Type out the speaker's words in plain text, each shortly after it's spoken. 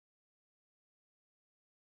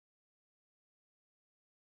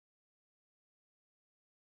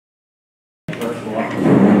First, welcome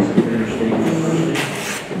to Superior State University.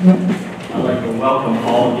 I'd like to welcome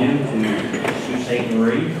all of you to Sault Ste.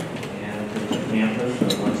 Marie and to the campus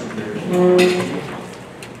of West Superior State University.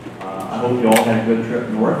 I hope you all had a good trip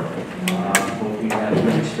north. I hope you had a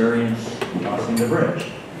good experience crossing the bridge.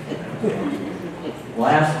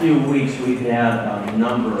 Last few weeks, we've had a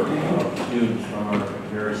number of students from our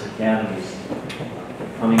various academies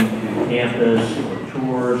coming to campus for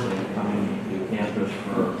tours and coming to campus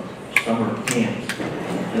for summer camps.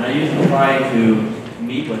 And I usually try to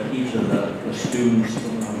meet with each of the students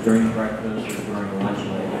during breakfast or during lunch,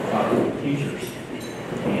 and I talk to the teachers.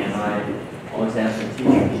 And I always ask the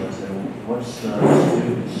teachers, I said, well, what's the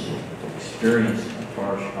students' experience as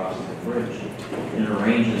far as crossing the bridge? And it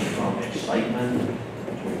ranges from excitement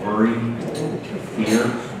to worry to fear.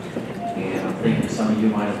 And I'm thinking some of you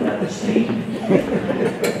might have had the same.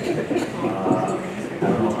 I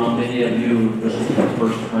don't know how many of you, this is your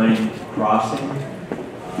first time crossing,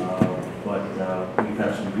 but we've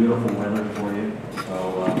had some beautiful weather for you. So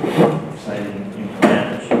I'm excited and glad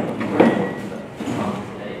that you were able to come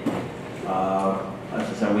today. As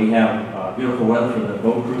I said, we have beautiful weather for the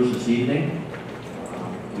boat cruise this evening.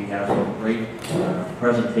 We have some great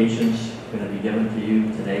presentations going to be given to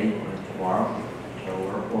you today and tomorrow. So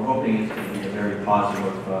we're hoping it's going to be a very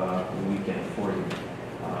positive weekend for you.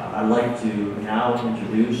 I'd like to now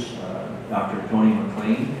introduce Dr. Tony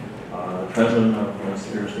McLean, the president of West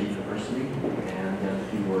Superior State University, and a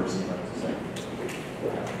few words he'd like to say.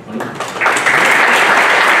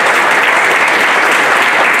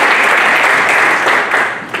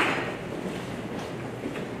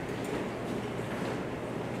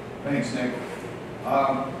 Thanks, Nick.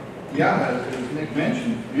 Yeah, as Nick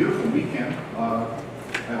mentioned, beautiful weekend.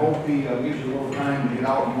 I hope he gives you a little time to get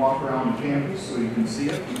out and walk around the campus so you can see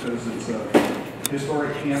it, because it's a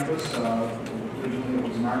historic campus. Originally it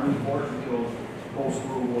was an army fort until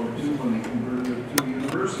post-World War II when they converted it to a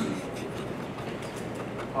university.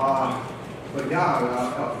 But yeah,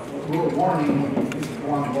 a little warning when you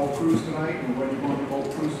go on the boat cruise tonight, and when you're going on the boat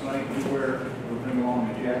cruise tonight, beware of bringing along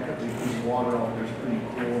a jacket, because the water out there is pretty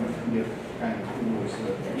cool and it can get kind of cool as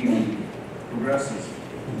the evening progresses.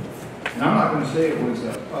 And I'm not going to say it was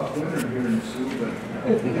a tough winter here in Sioux, but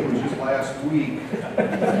it was just last week. I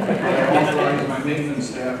authorized my maintenance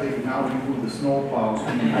staff, they can now remove the snow plows.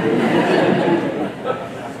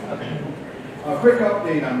 A quick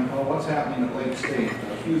update on what's happening at Lake State.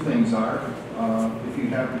 A few things are, if you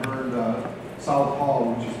haven't heard, South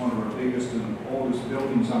Hall, which is one of our biggest and oldest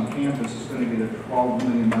buildings on campus, is going to get a $12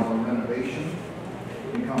 million renovation,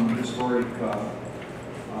 become a historic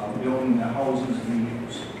building that houses the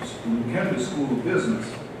McKenna School of Business.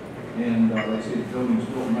 And like I say, the building was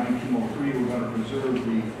built in 1903. We're going to preserve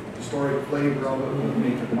the historic flavor of it, but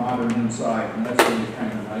make it modern inside, and that's really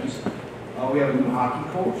kind of nice. We have a new hockey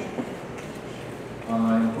coach.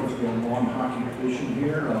 And of course, we have a lawn hockey division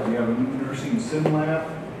here. We have a new nursing sim lab,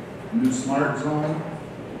 a new smart zone.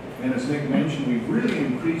 And as Nick mentioned, we've really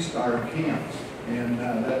increased our camps, and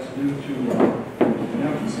that's due to an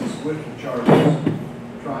emphasis with the charters,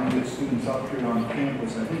 trying to get students up here on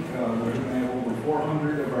campus. I think we're going to have over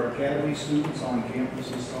 400 of our academy students on campus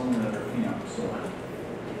this summer at our camp. So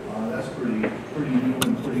that's pretty new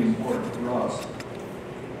and pretty important for us.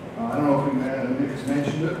 I don't know if Nick's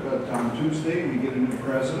mentioned it, but on Tuesday we get a new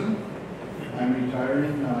president. I'm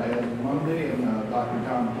retiring as of Monday, and Dr.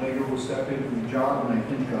 Tom Plager will step into the job, and I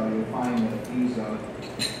think you'll find that he's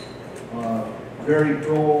very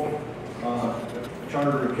pro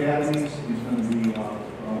charter academies. He's going to be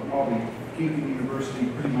probably keeping the university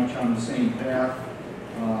pretty much on the same path,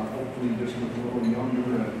 hopefully just with a little younger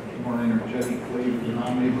and more energetic flavor than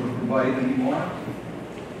I'm able to provide anymore.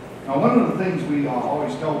 Now, one of the things we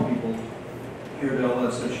always tell people here at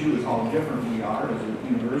LSSU is how different we are as a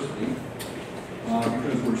university.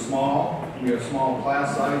 Because we're small, we have small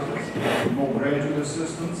class sizes, no graduate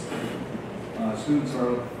assistants. Students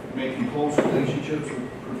are making close relationships with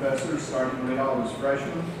professors starting right out as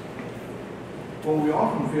freshmen. What we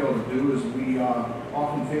often fail to do is we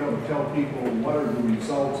often fail to tell people what are the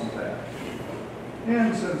results of that.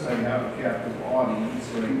 And since I have a captive audience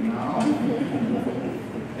right now,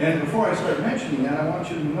 and before I start mentioning that, I want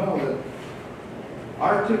you to know that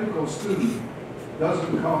our typical student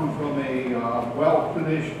doesn't come from a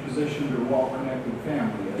well-positioned or well-connected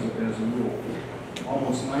family as a rule.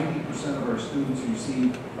 Almost 90% of our students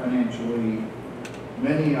receive financial aid.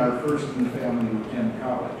 Many are first in the family to attend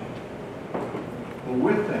college. But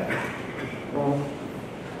with that, well,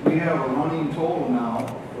 we have a running total now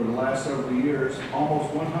for the last several years.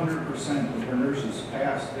 Almost 100% of our nurses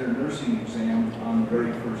passed their nursing exam on the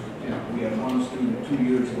very first attempt. We had one student 2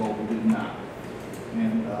 years ago who did not.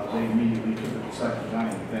 and they immediately took it the second time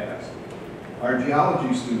and passed. Our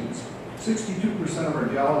geology students, 62% of our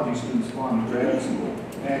geology students go on to grad school.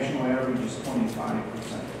 National average is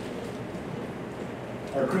 25%.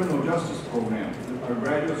 Our criminal justice program, our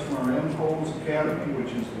graduates from our MCOs Academy,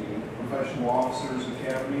 which is the Professional Officers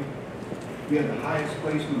Academy, we had the highest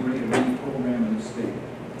placement rate of any program in the state.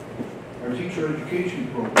 Our teacher education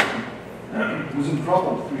program was in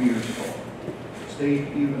trouble 3 years ago. The state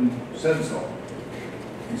even said so.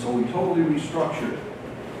 And so we totally restructured it.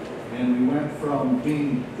 And we went from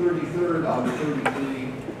being 33rd out of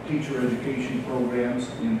 33 teacher education programs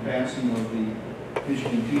in passing of the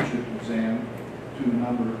Michigan teacher exam to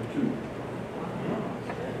number 2.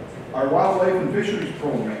 Our wildlife and fisheries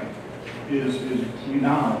program is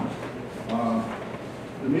renowned.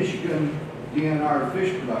 The Michigan DNR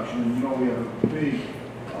fish production, and you know we have a big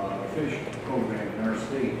fish program in our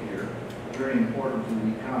state here, very important to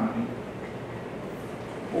the economy.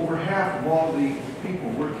 Over half of all the people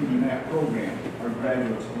working in that program are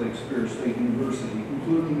graduates of Lake Superior State University,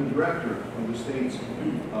 including the director of the state's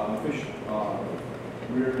fish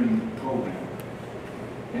rearing program.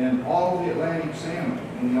 And all the Atlantic salmon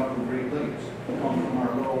in the upper Great Lakes come from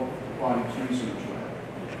our little aquatics research lab.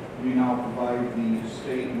 We now provide the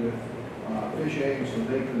state with fish eggs so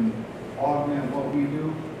they can augment what we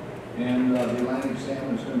do. And the Atlantic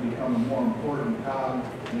salmon is going to become a more important cog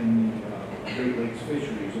in the Great Lakes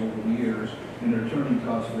fisheries over the years, and they're turning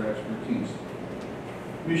to us for expertise.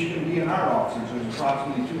 Michigan DNR officers, there's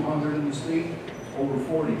approximately 200 in the state. Over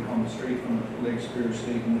 40 come straight from Lake Superior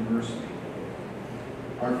State University.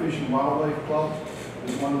 Our Fish and Wildlife Club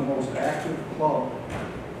is one of the most active clubs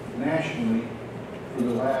nationally for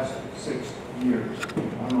the last 6 years.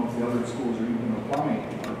 I don't know if the other schools are even applying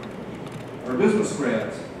anymore. Our business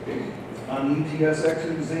grads on the ETS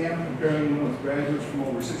exit exam, comparing them with graduates from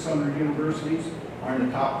over 600 universities, are in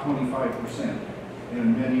the top 25%, and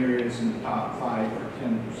in many areas in the top 5 or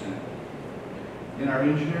 10%. And our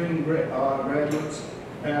engineering graduates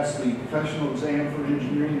pass the professional exam for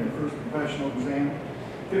engineering, their first professional exam,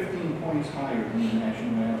 15 points higher than the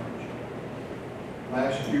national average.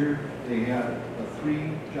 Last year, they had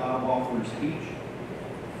 3 job offers each.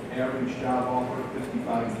 Average job offer,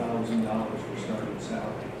 $55,000 for starting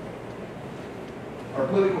salary. Our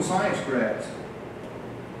political science grads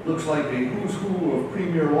looks like a who's who of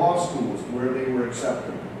premier law schools where they were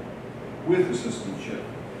accepted with assistantship.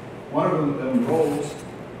 One of them enrolled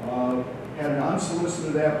had an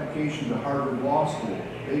unsolicited application to Harvard Law School.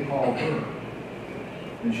 They called her,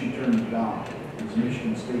 and she turned it down because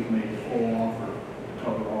Michigan State made a full offer to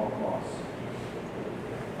cover all costs.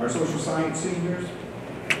 Our social science seniors,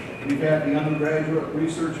 we've had the undergraduate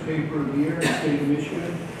research paper of the year in the state of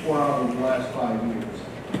Michigan 4 out of the last 5 years.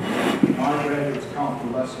 Our graduates count for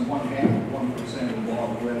less than 1% of all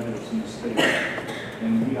the graduates in the state,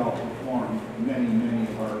 and we outperform many, many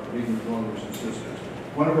of our bigger brothers and sisters.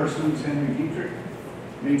 One of our students, Henry Dietrich,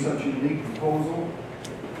 made such a unique proposal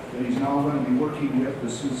that he's now going to be working with the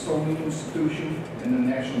Smithsonian Institution and the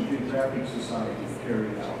National Geographic Society to carry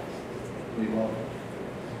it out. They love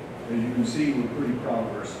it. As you can see, we're pretty proud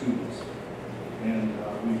of our students, and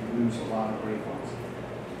we produce a lot of great ones.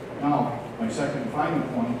 Now, my second and final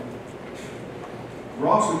point, we're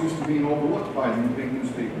also used to being overlooked by the big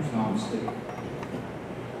newspapers now in the state.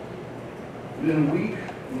 Within a week,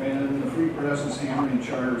 when the Free Press is hammering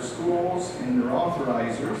charter schools and their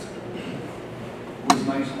authorizers, it was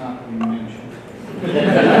nice not to be mentioned.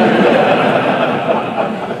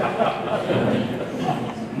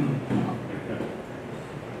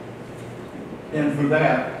 And for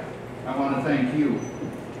that, I want to thank you,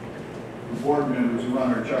 the board members who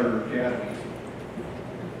run our charter academies.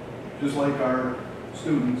 Just like our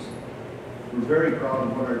students, we're very proud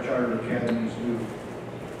of what our charter academies do.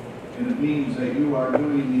 And it means that you are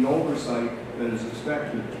doing the oversight that is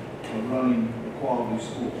expected of running a quality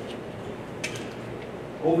school.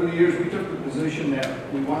 Over the years, we took the position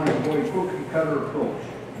that we wanted to avoid a cookie-cutter approach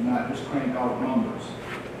and not just crank out numbers.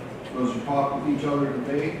 So as you talk with each other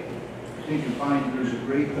today, I think you'll find that there's a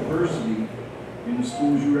great diversity in the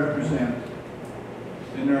schools you represent,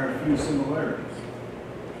 and there are a few similarities.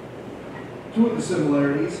 2 of the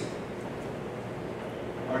similarities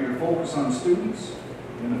are your focus on students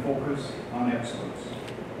and the focus on excellence.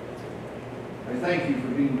 I thank you for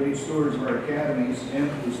being great stewards of our academies and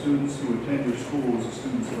for the students who attend your schools as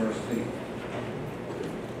students of our state.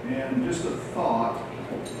 And just a thought,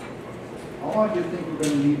 how long do you think we're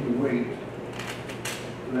going to need to wait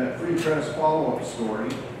for that Free Press follow-up story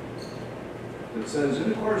that says, in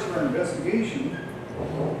the course of our investigation,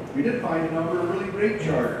 we did find a number of really great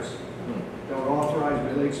charters that were authorized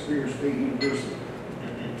by Lake Superior State University.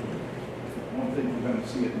 don't think we're going to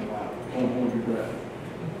see it in a while. Don't hold your breath.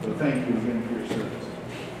 But thank you again for your service.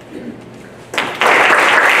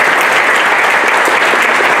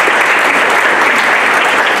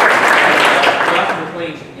 Dr.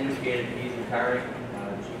 McLean indicated he's retiring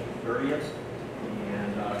June 30th,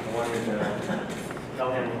 and I wanted to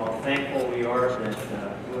tell him how thankful we are that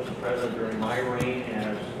he was the president during my reign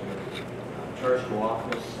as charter school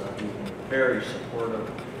office. He's been very supportive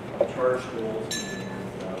of charter schools and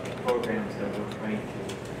the programs that we're trying to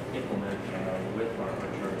implement with our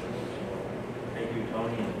charter schools. So, thank you,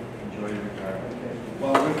 Tony, and enjoy your retirement.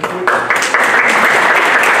 Well, I'm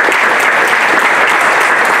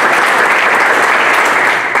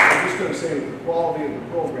just going to say, with the quality of the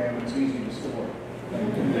program, it's easy to score.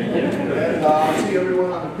 Thank you. And I'll see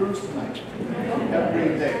everyone on the cruise tonight. Have a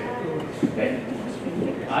great day. Okay.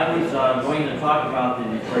 I was going to talk about the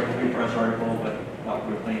Detroit Free Press article, but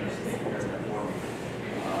Dr. McLean is taking care of that for me.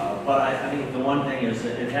 But I think the one thing is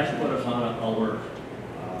that it has put us on alert.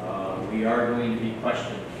 We are going to be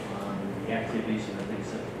questioned on the activities and the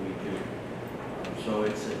things that we do. So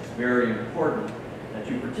it's very important that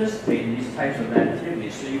you participate in these types of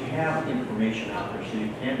activities so you have information out there so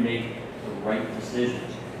you can make the right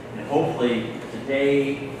decisions. And hopefully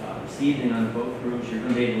today, this evening on the boat cruise, you're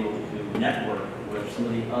going to be able to network with some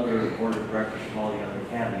of the other board of directors from all the other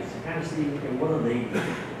academies to kind of see, okay, what are they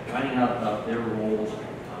doing, finding out about their roles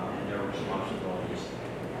and their responsibilities.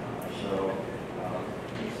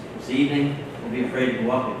 This evening, don't be afraid to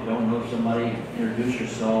go up. If you don't know somebody, introduce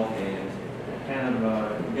yourself and kind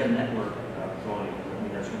of get a network going. I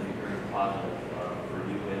think that's going to be very positive for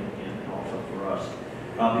you and also for us.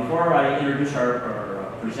 Before I introduce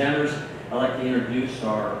our presenters, I'd like to introduce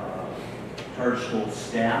our charter school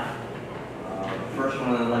staff. The first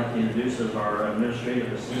one I'd like to introduce is our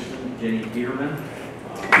administrative assistant, Jenny Peterman.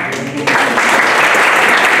 I think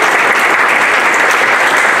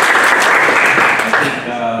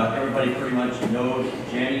everybody pretty much knows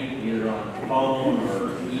Jenny, either on the phone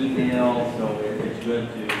or email, so it's good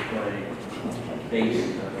to put a face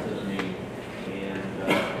to the name. And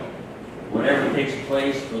whatever takes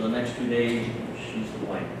place for the next 2 days, she's to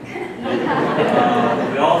blame.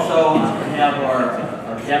 We also have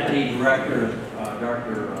our deputy director,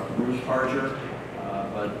 Dr. Bruce Harger,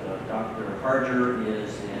 but Dr. Harger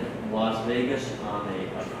is in Las Vegas on a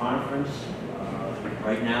conference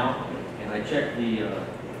right now, and I checked the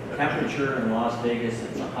temperature in Las Vegas,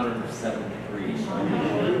 it's 107 degrees, so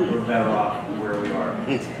we're better off where we are.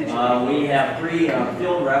 We have 3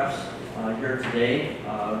 field reps here today.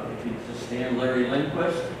 If you just stand, Larry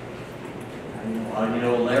Lindquist. A lot of you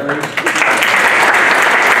know Larry.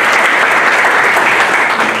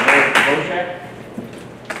 Larry Bocek.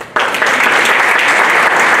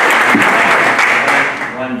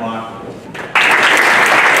 Glenn Bachman.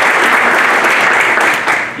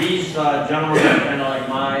 These gentlemen are kind of like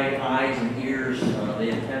my eyes and ears. They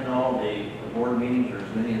attend all the board meetings, or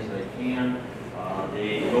as many as they can.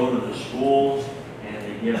 They go to the schools and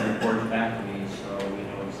they give reports back to me, so we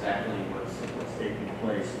know exactly what's taking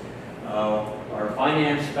place. Our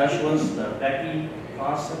finance specialist, Becky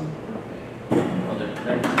Fossen, the one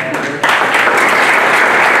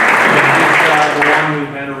who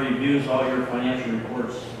kind of reviews all your financial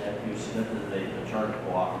reports that you submit to the charter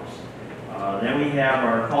office. Then we have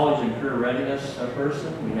our college and career readiness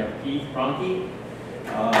person. We have Keith Prunke.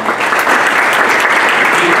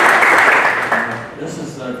 This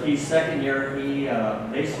is Keith's second year. He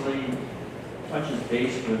basically touches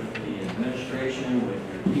base with the administration, with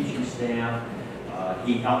your teaching staff.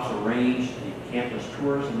 He helps arrange the campus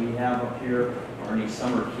tours that we have up here, or any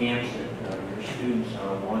summer camps that your students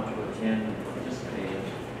want to attend and participate in.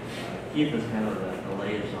 Keith is kind of the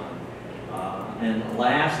liaison. And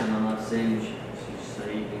last, and I'm not saying she's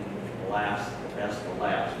saving last, the best for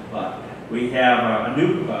last, but we have a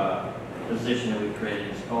new position that we created.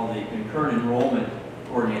 It's called the Concurrent Enrollment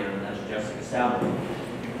Coordinator, and that's Jessica Salvo.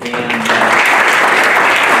 And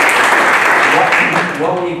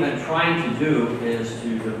what we've been trying to do is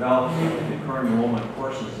to develop the concurrent enrollment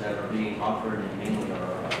courses that are being offered in mainly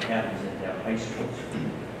our academies that have high schools.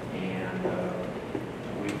 And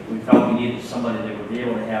we felt we needed somebody that would be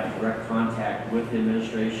able to have direct contact with the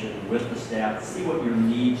administration, with the staff, to see what your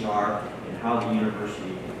needs are and how the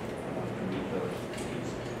university can meet those needs.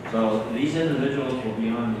 So these individuals will be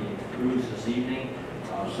on the cruise this evening.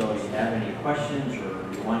 So if you have any questions or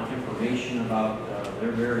you want information about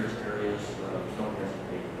their various areas, don't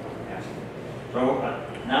hesitate to ask them. So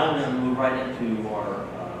now we're going to move right into our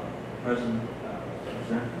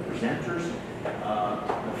presenters.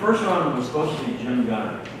 The first one was supposed to be Jim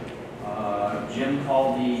Gunner. Jim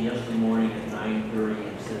called me yesterday morning at 9:30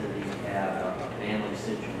 and said that he had family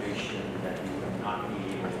situation that he would not be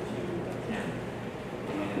able to attend.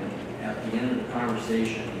 And at the end of the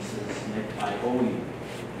conversation, he says, Nick, I owe you. In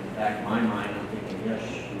the back of my mind, I'm thinking, yes,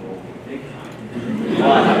 you owe me big time.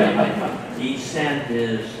 But he sent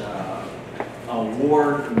his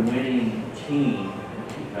award-winning team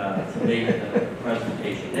to make the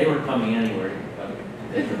presentation. They were coming anyway, but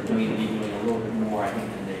they were doing a little bit more, I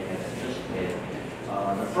think, than they had anticipated.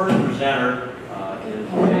 The first presenter is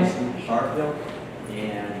Jason Sarfield,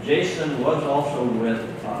 and Jason was also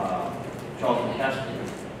with Charlton Heston.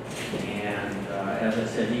 And as I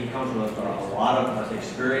said, he comes with a lot of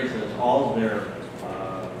experience, as all of their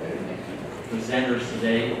presenters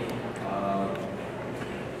today.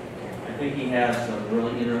 I think he has some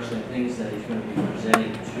really interesting things that he's going to be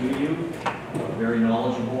presenting to you. Very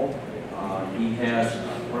knowledgeable. He has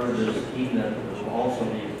part of his team that will also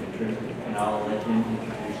be contributing, and I'll let him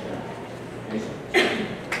introduce them. Jason.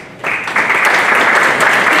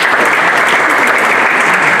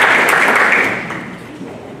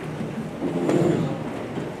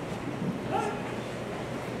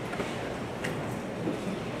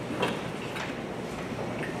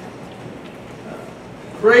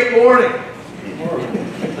 Great morning.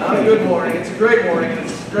 Not a good morning. It's a great morning, and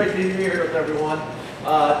it's great to be here with everyone.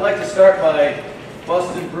 I'd like to start by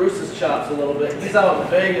busting Bruce's chops a little bit. He's out in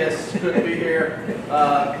Vegas, couldn't be here.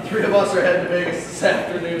 Three of us are heading to Vegas this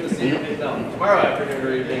afternoon, this evening, no, tomorrow afternoon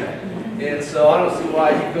or evening. And so I don't see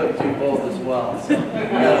why he couldn't do both as well. So we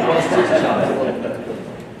gotta bust his chops a little bit.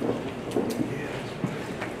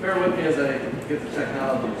 Bear with me as I get the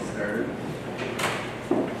technology started.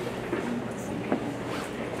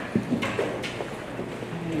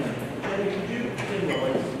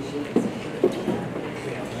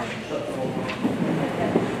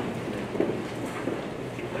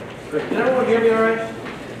 Great. Can everyone hear me all right?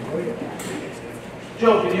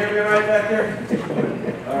 Joe, can you hear me all right back there?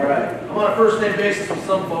 All right. I'm on a first name basis with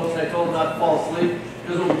some folks, and I told them not to fall asleep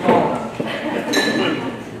because we'll be calling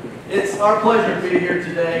them. It's our pleasure to be here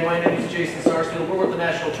today. My name is Jason Sarsfield. We're with the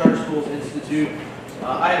National Charter Schools Institute.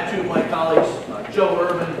 I have two of my colleagues, Joe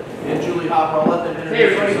Urban and Julie Hopper. I'll let them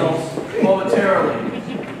introduce themselves momentarily.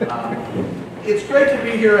 It's great to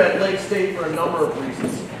be here at Lake State for a number of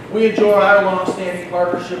reasons. We enjoy our long-standing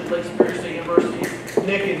partnership with Lake Superior State University,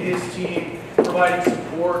 Nick and his team providing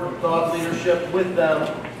support and thought leadership with them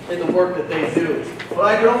in the work that they do. But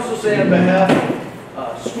I can also say on behalf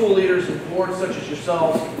of school leaders and boards such as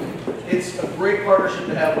yourselves, it's a great partnership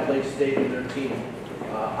to have with Lake State and their team.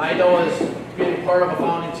 I know as being part of a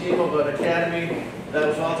founding team of an academy that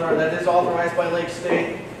is authorized by Lake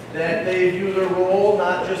State, that they view their role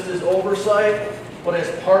not just as oversight, but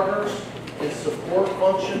as partners and support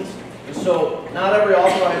functions. And so not every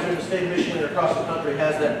authorizer in the state of Michigan or across the country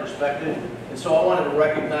has that perspective. And so I wanted to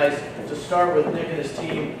recognize, to start with Nick and his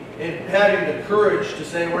team, in having the courage to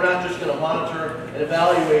say we're not just going to monitor and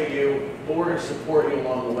evaluate you, but we're going to support you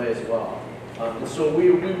along the way as well. And so we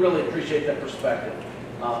really appreciate that perspective.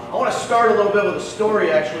 I want to start a little bit with a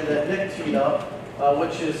story actually that Nick teed up,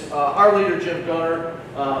 which is our leader Jim Gunner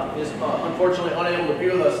is unfortunately unable to be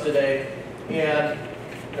with us today. And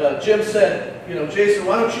Jim said, you know, Jason,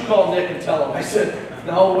 why don't you call Nick and tell him? I said,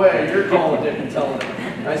 no way, you're calling Nick and telling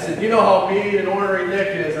him. I said, you know how mean and ornery Nick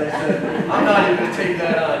is. I said, I'm not even going to take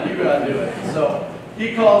that on. You got to do it. So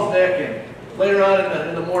he calls Nick, and later on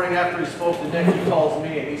in the morning after he spoke to Nick, he calls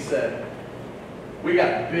me and he said, we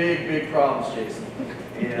got big problems, Jason.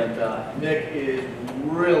 And Nick is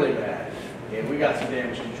really mad. And we got some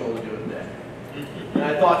damage control to do with Nick. And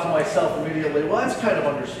I thought to myself immediately, well, that's kind of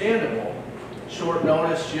understandable. Short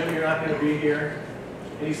notice, Jim, you're not going to be here.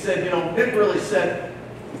 And he said, you know, Nick really said,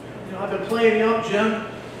 you know, I've been playing you up, Jim.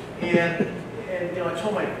 And you know, I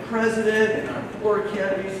told my president and our board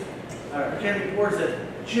academies, our academy boards that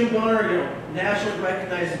Jim Gunner, you know, nationally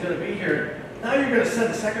recognized is going to be here. Now you're going to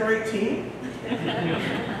send a second-rate team?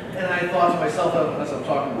 And I thought to myself as I'm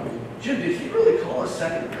talking, Jim, did he really call us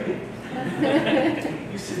second-rate?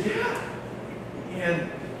 He said, yeah.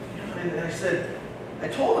 And I said, I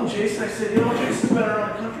told him, Jason, I said, you know, Jason's been around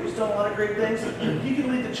the country, he's done a lot of great things. He can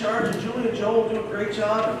lead the charge, and Julie and Joe will do a great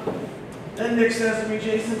job. And then Nick says to me,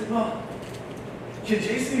 Jason, well, can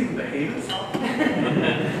Jason even behave himself?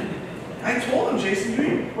 I told him, Jason, you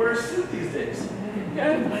even wear a suit these days.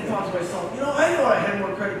 And I thought to myself, you know I had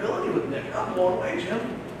more credibility with Nick. I'm blown away, Jim.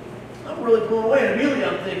 I'm really blown away. And immediately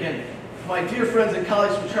I'm thinking, my dear friends and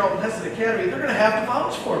colleagues from Charlton Heston Academy, they're going to have to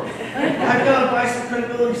vouch for me. I've got to buy some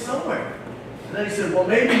credibility somewhere. And then he said, well,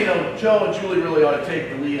 maybe, you know, Joe and Julie really ought to take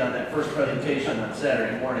the lead on that first presentation on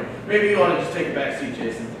Saturday morning. Maybe you ought to just take a back seat,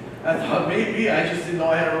 Jason. I thought maybe, I just didn't know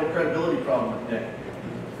I had a real credibility problem with Nick.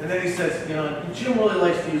 And then he says, you know, Jim really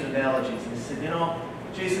likes to use analogies. And he said, you know,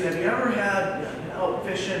 Jason, have you ever had out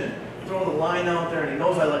fishing and throw the line out there, and he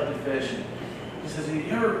knows I like to fish. And he says, you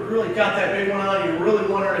ever really got that big one on, you're really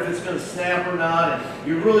wondering if it's going to snap or not, and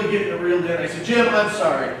you're really getting it reeled in. I said, Jim, I'm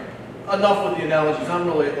sorry. Enough with the analogies. I'm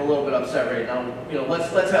really a little bit upset right now. You know,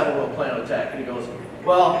 let's have a real plan of attack. And he goes,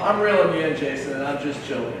 well, I'm reeling you in, Jason, and I'm just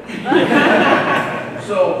joking.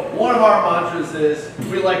 So one of our mantras is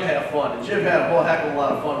we like to have fun. And Jim had a whole heck of a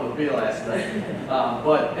lot of fun with me last night.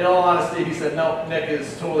 But in all honesty, he said, no, Nick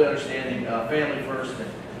is totally understanding, family first.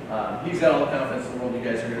 And he's got all the confidence in the world. You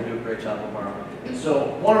guys are going to do a great job tomorrow. And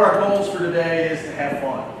so one of our goals for today is to have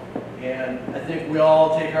fun. And I think we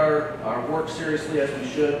all take our work seriously, as we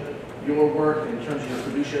should. Your work in terms of your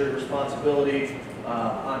fiduciary responsibility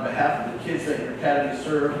on behalf of the kids that your academy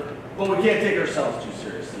serve, but we can't take ourselves too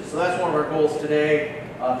seriously. So that's one of our goals today,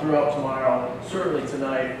 throughout tomorrow, certainly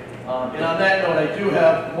tonight. And on that note, I do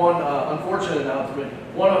have one unfortunate announcement.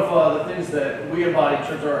 One of the things that we embody in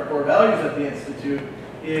terms of our core values at the Institute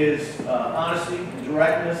is honesty,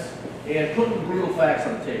 directness, and putting brutal facts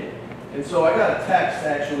on the table. And so I got a text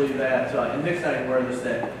actually that, and Nick's not aware of this,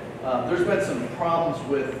 that there's been some problems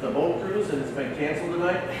with the boat cruise and it's been canceled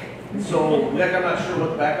tonight. So, Nick, I'm not sure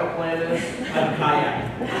what the backup plan is.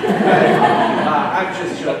 I'm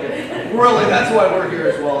just joking. Really, that's why we're here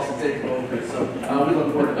as well, is to take the boat cruise. So we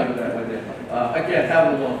look forward to doing that with you. Again,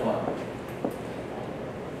 having a little fun.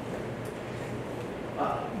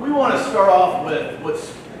 We want to start off with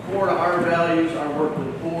what's core to our values, our work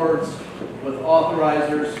with boards, with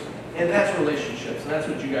authorizers, and that's relationships, and that's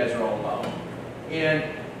what you guys are all about. And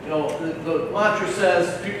you know, the mantra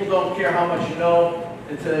says people don't care how much you know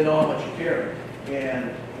until they know how much you care.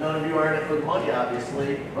 And none of you are in it for the money,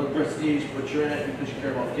 obviously, or the prestige, but you're in it because you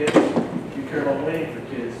care about kids. You care about winning for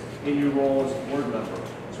kids in your role as a board member.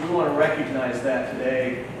 So we want to recognize that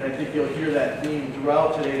today, and I think you'll hear that theme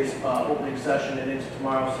throughout today's opening session and into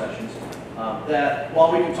tomorrow's sessions. That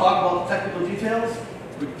while we can talk about the technical details,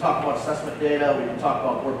 we can talk about assessment data, we can talk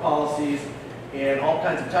about board policies, and all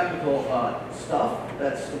kinds of technical stuff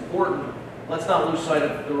that's important, let's not lose sight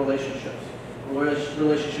of the relationships.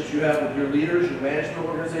 Relationships you have with your leaders, your management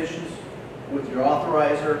organizations, with your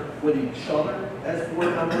authorizer, with each other as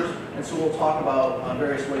board members, and so we'll talk about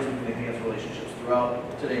various ways we can enhance relationships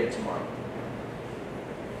throughout today and tomorrow.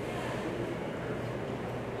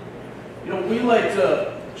 You know, we like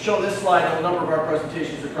to show this slide on a number of our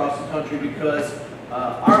presentations across the country because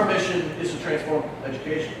our mission is to transform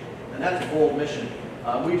education, and that's a bold mission.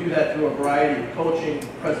 We do that through a variety of coaching,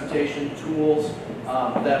 presentation, tools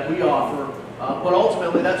that we offer, but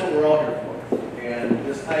ultimately that's what we're all here for. And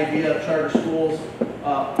this idea of charter schools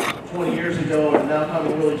 20 years ago and now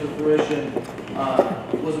coming really to fruition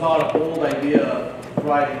was about a bold idea of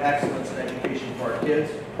providing excellence in education for our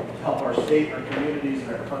kids, to help our state, our communities,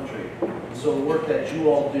 and our country. And so the work that you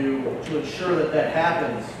all do to ensure that that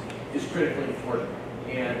happens is critically important.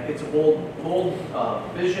 And it's a bold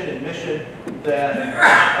vision and mission that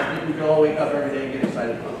I think we can all wake up every day and get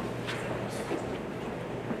excited about.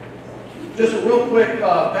 Just a real quick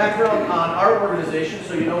background on our organization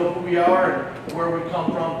so you know who we are and where we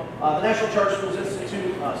come from. The National Charter Schools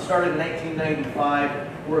Institute started in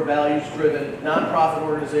 1995. We're a values-driven nonprofit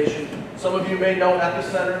organization. Some of you may know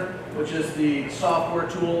Epicenter, which is the software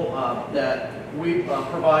tool that we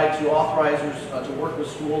provide to authorizers to work with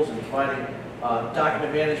schools in providing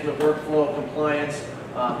document management, workflow, compliance,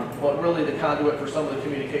 but really the conduit for some of the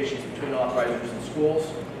communications between authorizers and schools.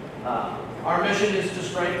 Our mission is to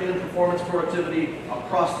strengthen performance productivity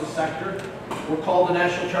across the sector. We're called the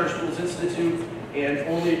National Charter Schools Institute, and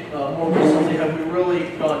only more recently have we really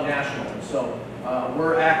gone national. And so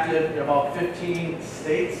we're active in about 15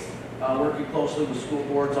 states, working closely with school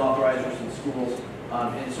boards, authorizers, and schools.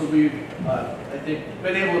 And so we've, I think,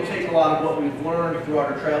 been able to take a lot of what we've learned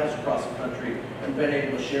throughout our travels across the country and been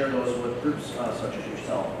able to share those with groups such as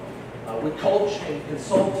yourself. We coach and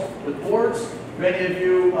consult with boards. Many of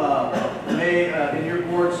you may, in your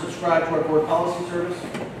board, subscribe to our board policy service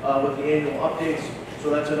with the annual updates. So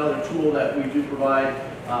that's another tool that we do provide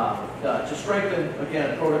to strengthen,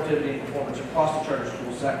 again, productivity and performance across the charter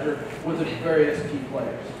school sector with the various key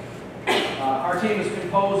players. Our team is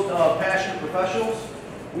composed of passionate professionals.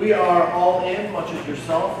 We are all in, much as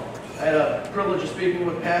yourself. I had a privilege of speaking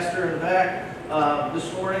with Pastor in the back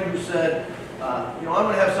this morning who said, you know, I'm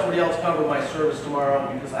going to have somebody else cover my service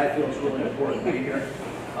tomorrow because I feel it's really important to be here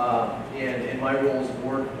and in my role as a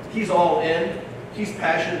board. He's all in. He's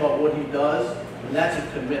passionate about what he does, and that's a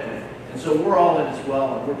commitment. And so we're all in as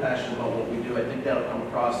well, and we're passionate about what we do. I think that'll come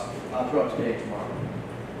across throughout today and tomorrow.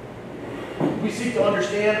 We seek to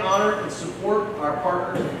understand, honor, and support our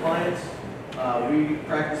partners and clients. We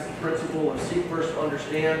practice the principle of seek first to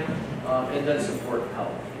understand, and then support and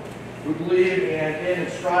help. We believe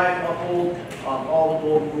and strive to uphold all the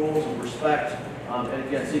golden rules of respect, and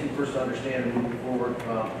again, seeking first to understand and moving forward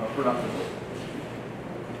productively.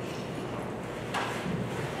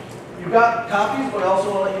 You've got copies, but I also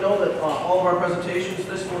want to let you know that all of our presentations,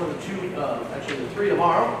 this one and the two, actually the three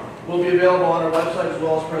tomorrow, will be available on our website, as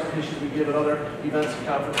well as presentations we give at other events and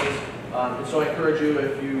conferences. And so I encourage you,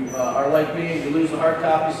 if you are like me and you lose a hard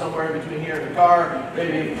copy somewhere in between here and the car,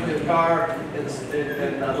 maybe in between the car and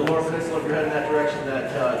the Lower Peninsula, if you're heading that direction,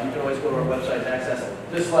 that you can always go to our website and access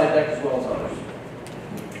this slide deck as well as others.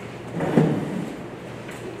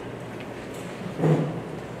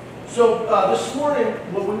 So this morning,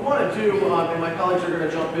 what we want to do, and my colleagues are going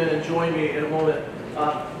to jump in and join me in a moment,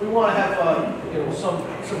 we want to have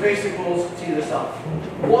some basic goals to tee this up.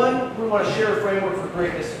 One, we want to share a framework for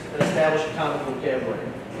greatness and establish a common vocabulary.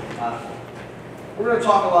 We're going to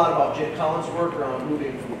talk a lot about Jim Collins' work around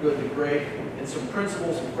moving from good to great, and some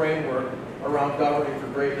principles and framework around governing for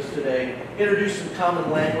greatness today. Introduce some common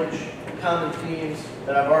language, common themes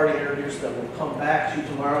that I've already introduced that we'll come back to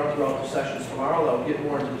tomorrow throughout the sessions tomorrow. That will get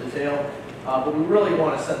more into detail, but we really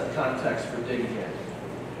want to set the context for digging in.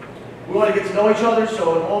 We want to get to know each other,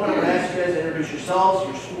 so in a moment I'm going to ask you guys to introduce yourselves,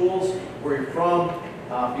 your schools, where you're from,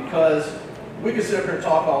 because we could sit up here and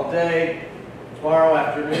talk all day, tomorrow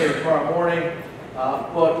afternoon or tomorrow morning,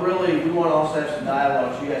 but really we want to also have some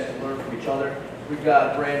dialogue so you guys can learn from each other. We've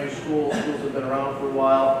got brand new schools that have been around for a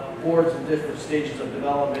while, boards in different stages of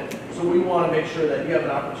development, so we want to make sure that you have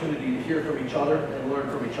an opportunity to hear from each other and learn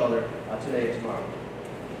from each other today and tomorrow.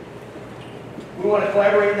 We want to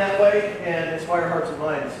collaborate in that way and inspire hearts and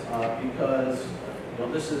minds because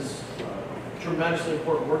this is tremendously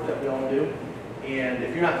important work that we all do. And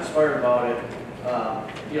if you're not inspired about it,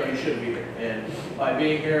 you shouldn't be here. And by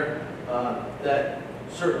being here, that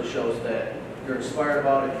certainly shows that you're inspired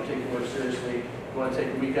about it, you take your work seriously, you want to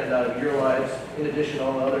take a weekend out of your lives, in addition to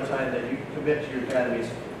all the other time that you commit to your academies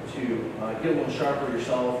to get a little sharper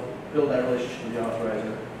yourself, build that relationship with the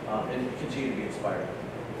authorizer, and continue to be inspired.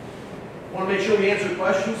 I want to make sure we answer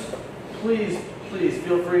questions. Please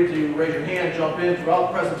feel free to raise your hand, jump in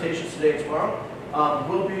throughout the presentations today and tomorrow.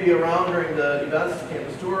 We'll be around during the events, the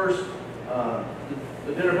campus tours,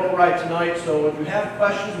 the dinner boat ride tonight. So if you have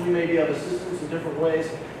questions, we may be of assistance in different ways.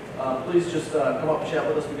 Please just come up and chat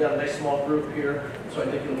with us. We've got a nice small group here, so I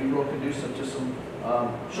think it'll be real conducive to some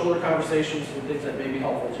shoulder conversations and things that may be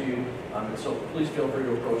helpful to you. And so please feel free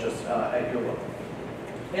to approach us at your level.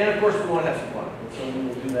 And of course, we want to have some fun. And so we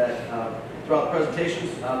will do that throughout the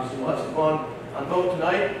presentations. Obviously, we'll have some fun on vote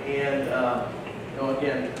tonight. And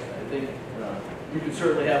again, I think you can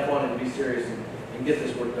certainly have fun and be serious and get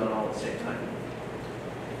this work done all at the same time.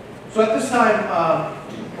 So at this time,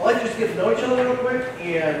 I'd like to just get to know each other real quick,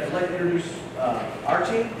 and I'd like to introduce our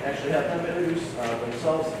team, actually have them introduce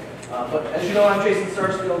themselves. But as you know, I'm Jason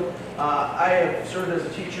Sarsfield. I have served as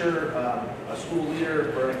a teacher, a school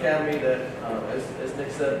leader for an academy that, as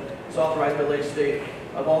Nick said, is authorized by Lake State.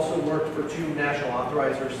 I've also worked for two national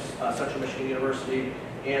authorizers, Central Michigan University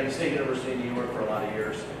and the State University of New York for a lot of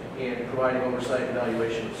years, in providing oversight and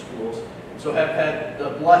evaluation of schools. So have had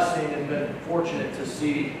the blessing and been fortunate to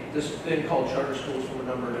see this thing called charter schools from a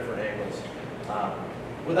number of different angles.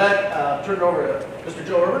 With that, turn it over to Mr.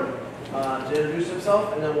 Joe Urban to introduce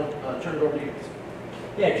himself, and then we'll turn it over to you.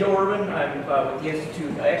 Yeah, Joe Urban. I'm with the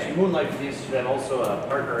Institute. I actually moonlight for the Institute. I'm also a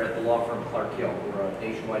partner at the law firm Clark Hill. We're a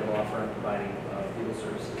nationwide law firm providing legal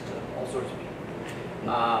services to all sorts of people,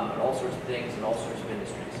 and all sorts of things, and all sorts of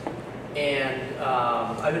industries. And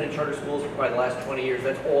I've been in charter schools for probably the last 20 years.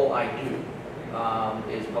 That's all I do,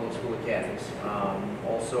 is public school academies.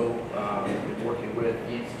 Also, been working with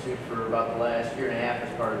the Institute for about the last year and a half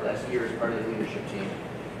as part of the leadership team.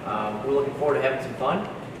 We're looking forward to having some fun,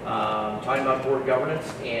 talking about board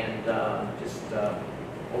governance, and just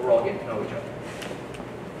overall getting to know each other.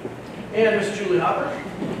 And Ms. Julie Hopper.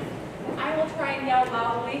 I will try and yell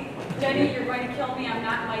loudly. Jenny, you're going to kill me. I'm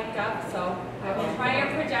not mic'd up, so I will try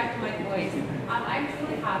and project my voice. I'm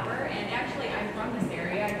Julie Hopper, and actually I'm from this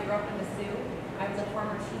area. I grew up in the Sioux. I was a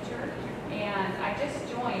former teacher, and I just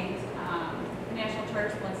joined the National Charter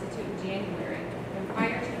School Institute in January. And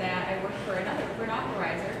prior to that, I worked for an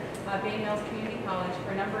authorizer, Bay Mills Community College,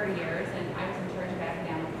 for a number of years, and I was in charge of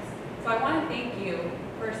academics. So I want to thank you,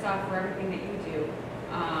 first off, for everything that you do.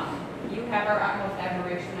 You have our utmost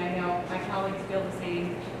admiration. I know my colleagues feel the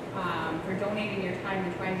same, for donating your time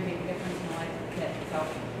and trying to make a difference in the life of kids. So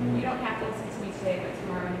you don't have to listen to me today, but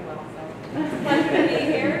tomorrow you will. So it's a pleasure to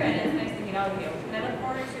be here, and it's nice to meet all know you. And I look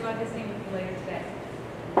forward to visiting with you later today.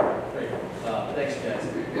 Great. Thanks, guys.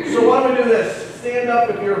 So why don't we do this? Stand up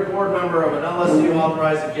if you're a board member of an LSU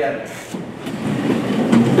authorized academy.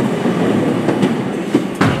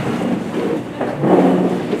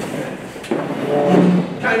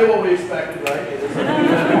 Kind of what we expected, right?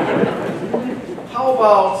 How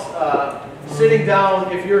about sitting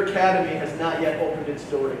down if your academy has not yet opened its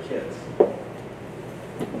door to kids?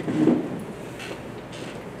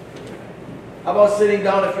 How about sitting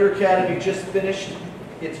down if your academy just finished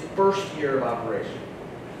its first year of operation?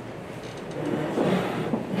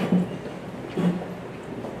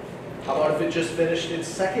 How about if it just finished its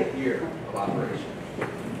second year of operation?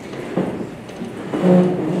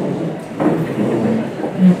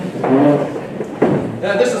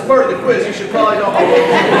 Now, this is part of the quiz. You should probably know how long.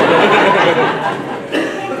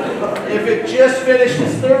 If it just finished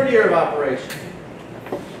its third year of operation.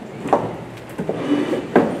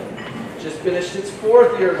 Just finished its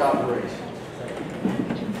fourth year of operation.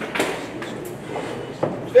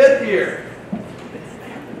 Fifth year.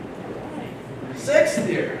 Sixth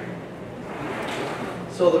year.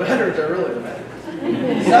 So the veterans are really the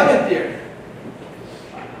veterans. Seventh year.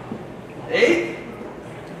 Eighth.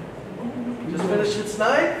 Just finished its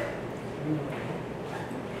ninth.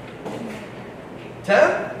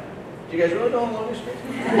 10th? Do you guys really know how long this is?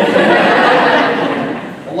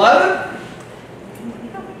 11th?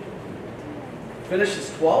 Finished its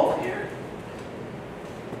 12th year?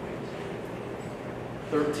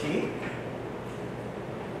 13th?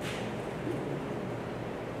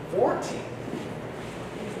 14th?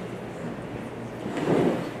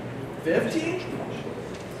 15th?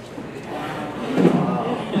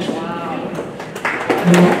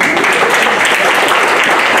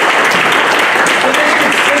 Finished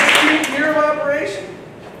its 16th year of operation?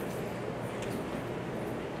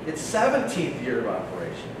 Its 17th year of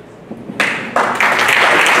operation.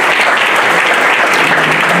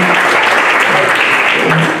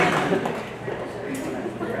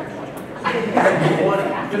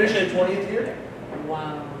 Finished your 20th year?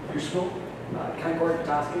 Wow. Your school? Concord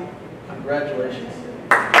Petoskey. Congratulations.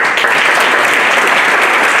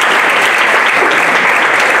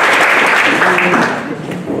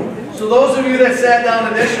 So those of you that sat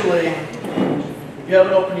down initially, if you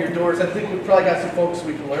haven't opened your doors, I think we've probably got some folks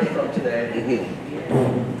we can learn from today.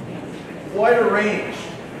 Quite a range.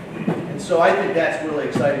 And so I think that's really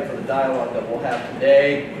exciting for the dialogue that we'll have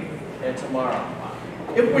today and tomorrow.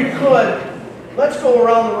 If we could, let's go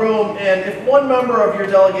around the room, and if one member of your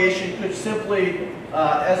delegation could simply,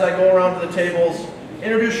 as I go around to the tables,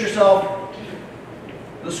 introduce yourself,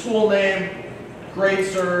 the school name, grade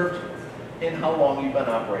served, and how long you've been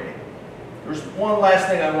operating. There's one last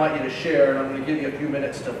thing I want you to share, and I'm going to give you a few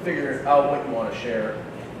minutes to figure out what you want to share.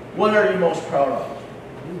 What are you most proud of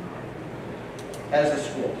as a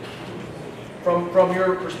school? From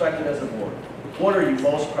your perspective as a board, what are you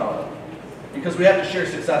most proud of? Because we have to share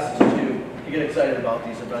successes too to get excited about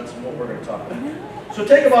these events and what we're going to talk about. So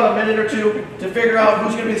take about a minute or two to figure out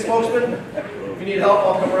who's going to be the spokesman. If you need help,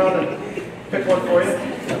 I'll come around and pick one for you.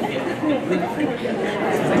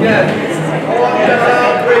 Again, I want you to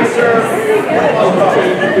have great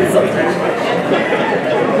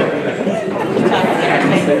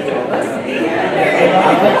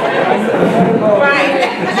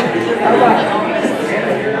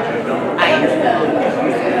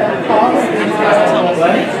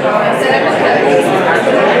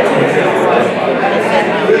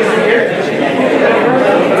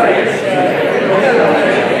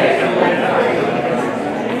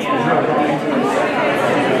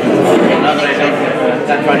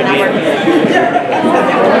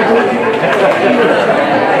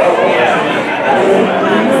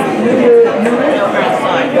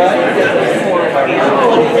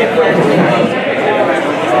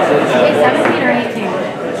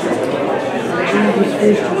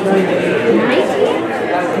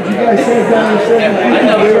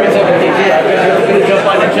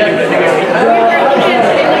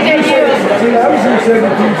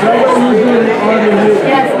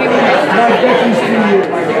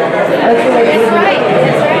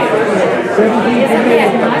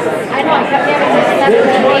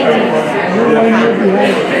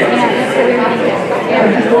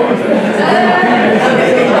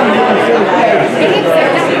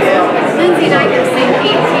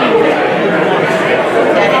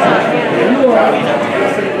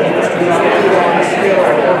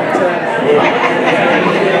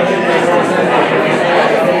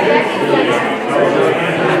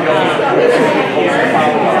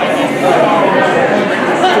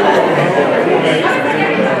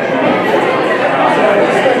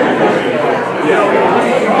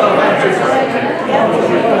Yeah.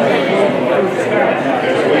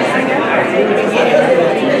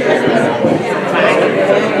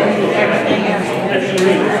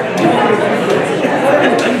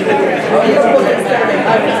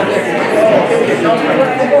 Sarah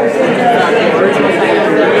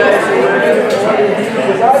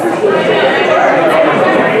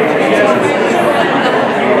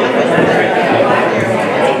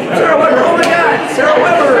Weber, oh my God, Sarah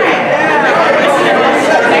Weber.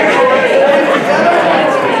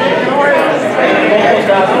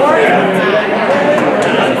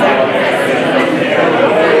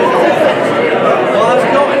 Well, how's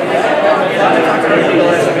it going? I talked to her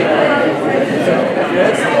last week.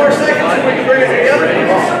 Good. Some more seconds and we can bring it together.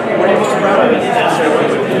 What are you most proud of?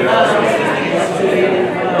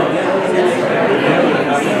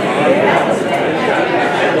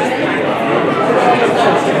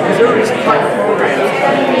 Is there a reason to find it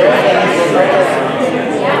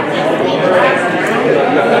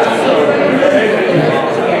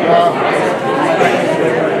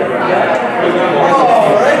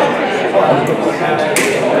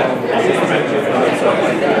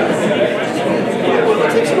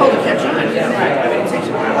takes a while to catch on. I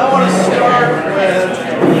want to start with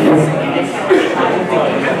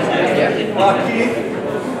Keith.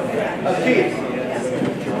 Keith.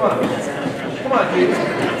 Come on. Come on, Keith.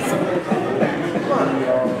 Come on.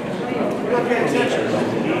 You're not paying attention.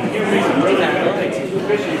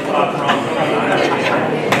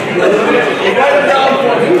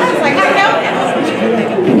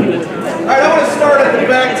 Alright, I want to start at the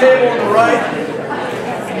back table on the right.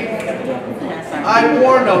 I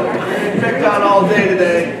warned them, you're going to be picked on all day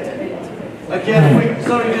today. Again,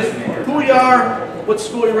 some of you just, who you are, what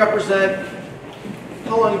school you represent,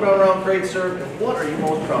 how long you've been around Great Serve, and what are you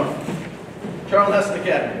most proud of? Charles Heston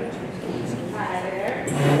Academy. Hi there.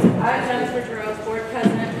 I'm Jennifer Giroux, board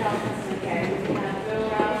president of Charles Heston Academy. We have Bill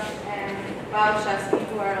Roush and Bob Shesky,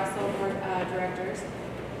 who are also board directors.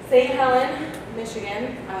 St. Helen,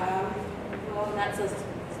 Michigan. Well, not so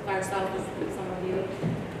far south as some of you.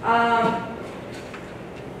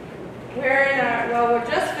 We're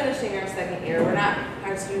just finishing our second year.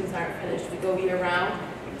 Our students aren't finished. We go year round.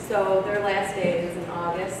 So their last day is in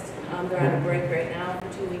August. They're on a break right now for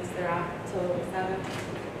 2 weeks. They're off until the 7th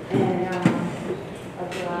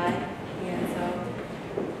of July. And so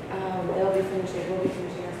we'll be finishing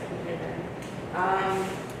our second year then.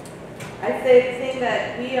 I'd say the thing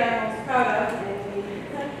that we are most proud of, and we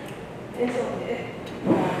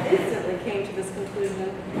instantly came to this conclusion,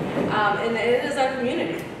 and it is our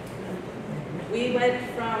community. We went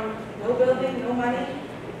from no building, no money,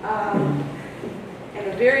 in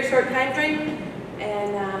a very short time frame,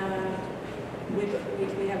 and we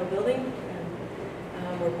have a building,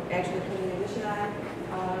 and we're actually putting an addition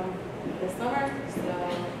on this summer, so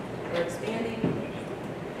we're expanding,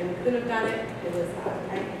 and we couldn't have done it. It was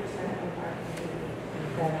 90% of our community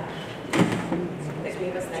that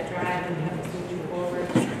gave us that drive and kept us moving forward.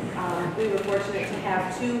 We were fortunate to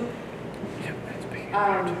have two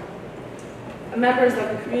members of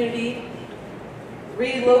the community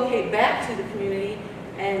relocate back to the community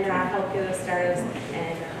and help get us started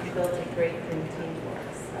and build a great team for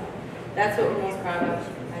us. So that's what we're most proud of,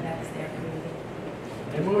 and that's their community.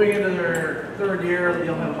 And moving into their third year,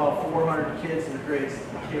 you'll have about 400 kids in the grades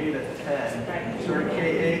K to 10. Right. So we're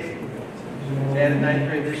K-8, added 9th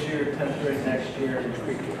grade this year, 10th grade next year.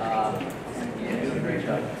 Yeah, doing a great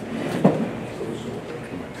job.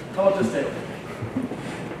 How about this table?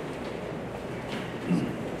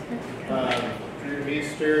 Drew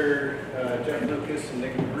Meester, Jeff Lucas, and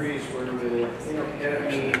Nick Breeze were with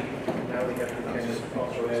Academy. Now we have to kind of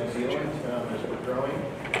also add Zealand as we're growing.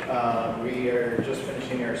 We are just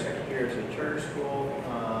finishing our second year as a charter school,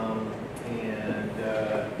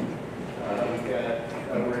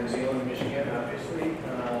 and we're in Zealand, Michigan, obviously.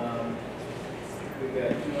 We've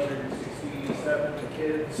got 267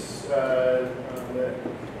 kids that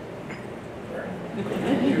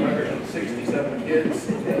 267 kids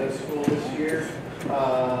in the school this year.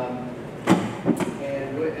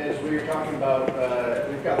 And as we were talking about,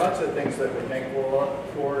 we've got lots of things that we're thankful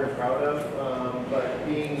for and proud of, but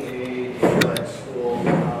being a teacher-led school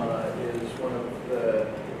is one of the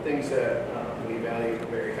things that we value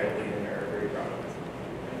very highly and are very proud of.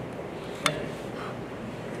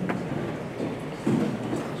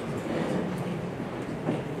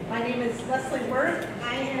 My name is Leslie Worth.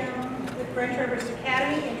 I am with Grand Traverse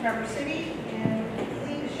Academy in Traverse City, and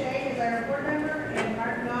Lee Deshay is our board member, and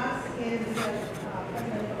Mark Noss is the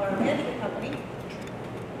president of our management company.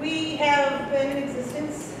 We have been in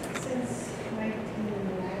existence since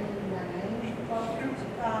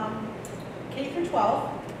 1999, K through 12.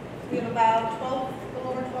 We have about a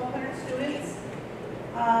little over 1,200 students.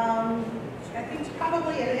 I think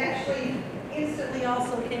probably it actually instantly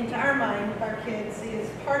also came to our mind with our kids is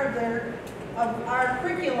part of our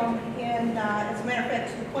curriculum, and as a matter matter of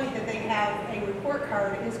fact, to the point that they have a report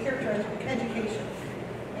card is character education.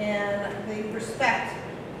 And the respect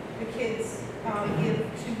the kids give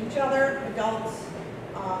to each other, adults,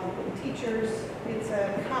 teachers. It's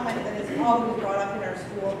a comment that is always brought up in our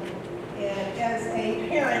school. And as a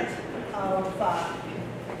parent of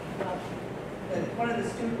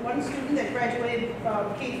one student that graduated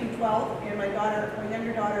from K through 12, and my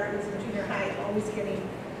younger daughter is in junior high, always getting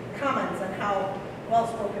comments on how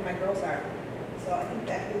well-spoken my girls are. So I think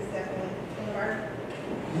that is definitely one of our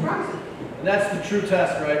promises. And that's the true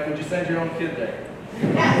test, right? Would you send your own kid there?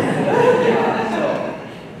 Yes.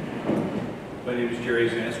 My name is Jerry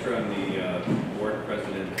Zanstra. I'm the board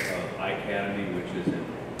president of iAcademy, which is in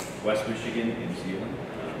West Michigan in Zeeland.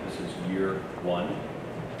 This is year 1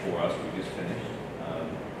 for us. We just finished.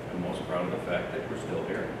 I'm most proud of the fact that we're still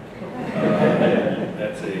here.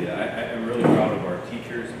 I'm really proud of our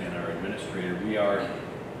teachers and our administrator. We are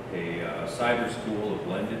a cyber school, a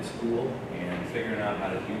blended school, and figuring out how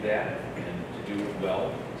to do that and to do it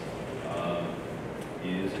well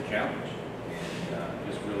is a challenge. And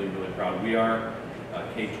just really, really proud. We are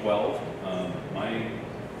K-12. My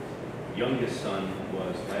youngest son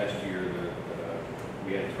was last year,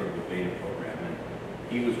 we had sort of a beta program, and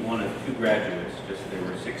he was one of 2 graduates. There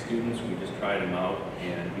were 6 students, we just tried him out,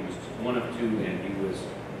 and he was one of 2, and he was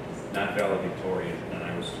not valedictorian, and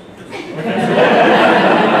I was just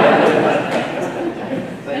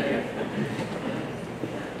Thank you.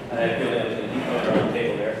 I feel that was a deep around the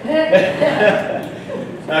table there.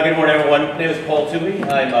 Good morning, everyone. My name is Paul Toohey.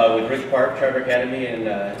 I'm with Ridge Park Charter Academy in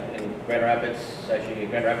Grand Rapids, actually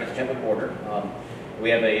Grand Rapids Temple border. We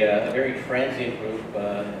have a very transient group,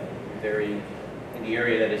 very in the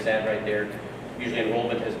area that it's at right there. Usually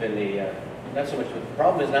enrollment has been not so much, the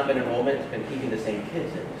problem has not been enrollment, it's been keeping the same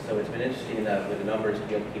kids in. So it's been interesting with the numbers to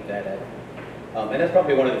be able to keep that at. And that's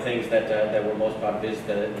probably one of the things that we're most proud of is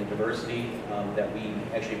the diversity that we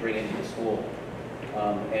actually bring into the school.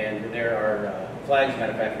 And there are flags,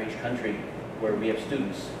 matter of fact, for each country where we have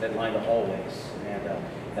students that line the hallways. And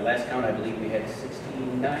at last count, I believe we had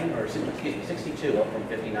 62, up from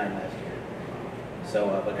 59 last year.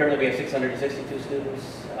 So, but currently we have 662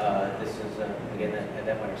 students. This is, again, at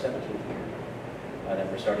that point, our 17th year that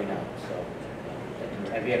we're starting out. So,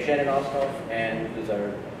 and we have Shannon Ostroff, and who's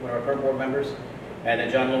one of our current board members, and then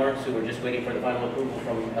John Lawrence, who we're just waiting for the final approval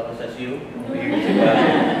from LSSU. We're here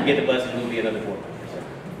to get the blessing who will be another board member. So.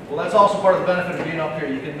 Well, that's also part of the benefit of being up here.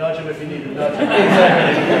 You can nudge them if you need to nudge them.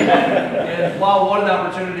 And wow, what an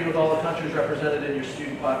opportunity with all the countries represented in your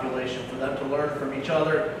student population for them to learn from each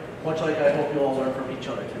other, much like I hope you all learn from each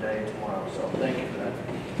other today and tomorrow. So thank you for that.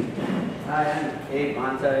 Hi, I'm Abe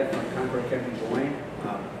Monti from Concord Academy, Des Moines.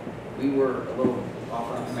 We were a little off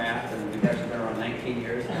on math, and we've actually been around 19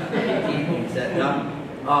 years. 18 said done.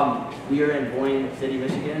 We are in Boyne City,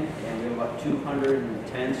 Michigan, and we have about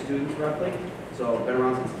 210 students roughly. So been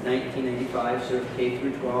around since 1995, served K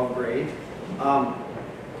through 12 grade. The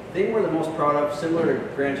thing we're the most proud of, similar to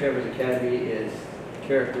Grand Traverse Academy, is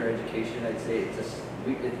character education. I'd say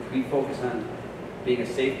we focus on being a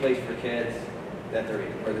safe place for kids, that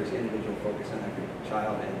where there's individual focus on every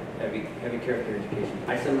child and heavy character education.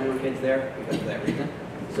 I send my own kids there because of that reason.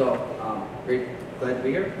 So, very glad to be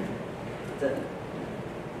here. That's it.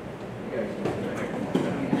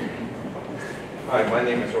 Hi, my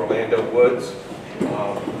name is Orlando Woods.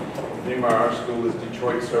 The name of our school is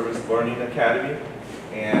Detroit Service Learning Academy,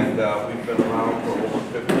 and we've been around for over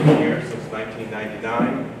 15 years, since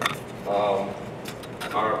 1999.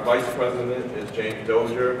 Our vice president is James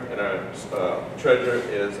Dozier, and our treasurer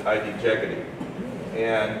is I.D. Jeggedy.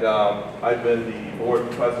 And I've been the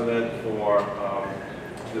board president for,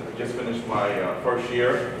 just finished my first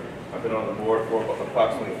year. I've been on the board for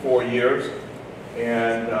approximately 4 years.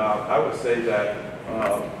 And I would say that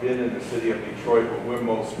being in the city of Detroit, what we're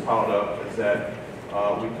most proud of is that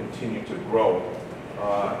we continue to grow.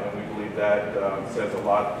 And we believe that says a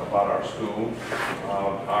lot about our school.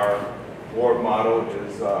 Our board motto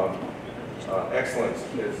is excellence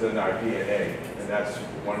is in our DNA. And that's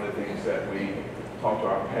one of the things that we talk to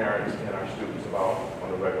our parents and our students about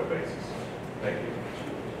on a regular basis. Thank you.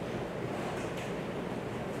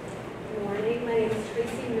 Good morning, my name is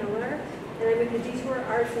Tracy Miller, and I'm with the Detour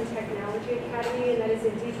Arts and Technology Academy, and that is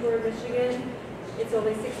in Detour, Michigan. It's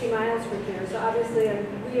only 60 miles from here, so obviously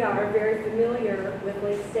we are very familiar with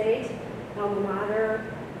Lake State, alma mater,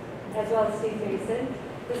 as well as Steve Mason.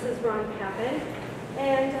 This is Ron Papin,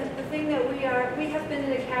 and the thing that we have been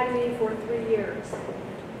an academy for 3 years,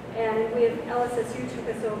 and LSSU took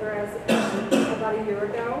us over as about a year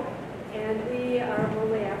ago, and we are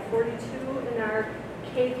only at 42 in our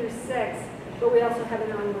K through 6, but we also have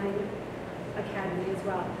an online academy. Academy as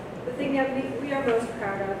well. The thing that we are most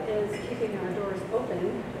proud of is keeping our doors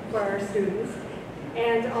open for our students.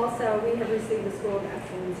 And also, we have received the School of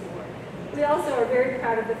Excellence Award. We also are very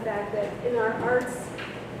proud of the fact that in our arts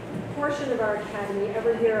portion of our academy,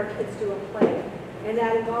 every year our kids do a play. And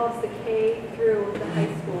that involves the K through the high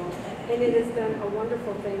school. And it has been a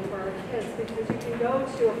wonderful thing for our kids because you can go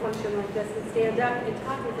to a function like this and stand up and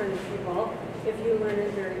talk in front of people if you learn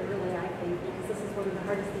it very early, I think, because this is one of the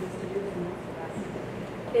hardest things to do for most of us.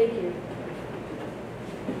 Thank you.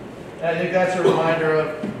 And I think that's a reminder of,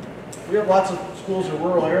 we have lots of schools in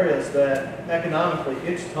rural areas that economically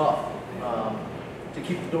it's tough to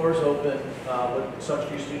keep the doors open with such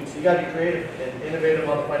few students. You got to be creative and innovative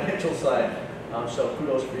on the financial side. So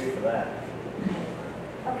kudos for you for that.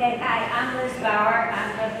 Okay, hi, I'm Liz Bauer.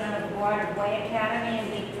 I'm president of the board of Way Academy in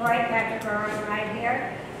Detroit. Dr. Burrows right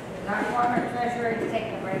here. Our former treasurer is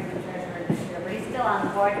taking a break from treasurer this year, but he's still on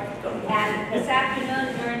the board. And this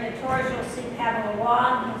afternoon during the tours, you'll see Pamela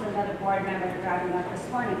Wong, who's another board member driving up this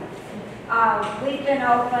morning. We've been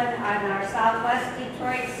open on our Southwest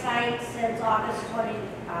Detroit site since August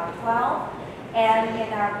 2012, and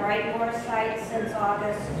in our Brightmoor site since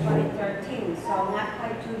August 2013, so not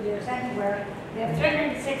quite 2 years anywhere. We have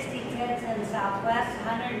 360 kids in Southwest,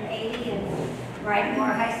 180 in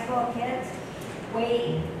Brightmoor High School kids.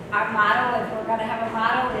 Our motto, if we're going to have a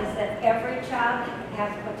motto, is that every child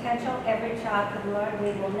has potential, every child can learn.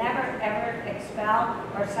 We will never, ever expel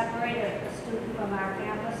or separate a student from our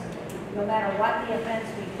campus, no matter what the offense.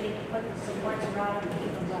 We put the supports around them to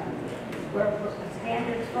keep them learning. We're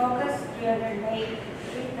standards focused,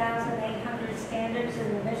 3,800 standards in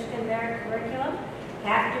the Michigan Merit Curriculum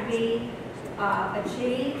have to be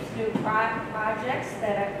achieved through projects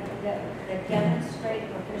that demonstrate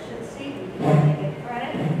proficiency. We can get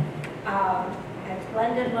credit. It's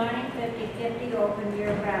blended learning, 50-50, open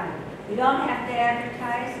year-round. We don't have to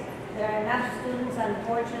advertise. There are enough students,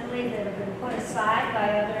 unfortunately, that have been put aside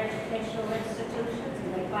by other educational institutions,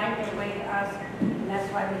 and they find their way to us, and that's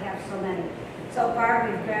why we have so many. So far,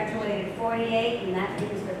 we've graduated 48, and that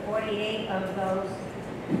means that 48 of those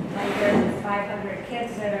 500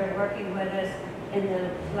 kids that are working with us in the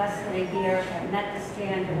less than a year have met the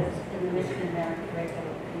standards in the Michigan Merit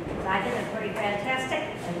Curriculum. So I think it's pretty fantastic,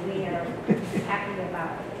 and we are happy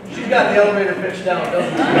about it. She's got the elevator pitch down,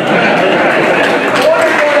 doesn't she?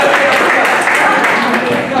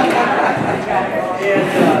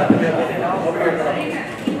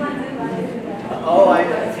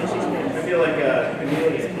 I feel like a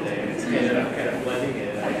chameleon today. It's kind of blending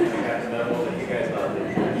in. I got to know that you guys all did.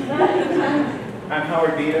 I'm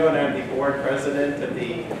Howard Vito, and I'm the board president of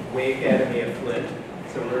the Way Academy of Flint.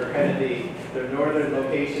 So we're kind of the northern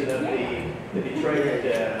location of the Detroit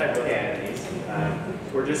academies.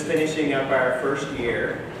 We're just finishing up our first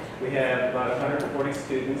year. We have about 140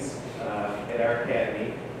 students at our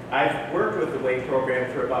academy. I've worked with the Way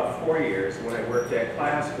program for about 4 years. When I worked at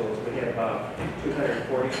class schools, we had about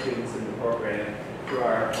 240 students in the program through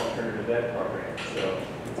our alternative ed program. So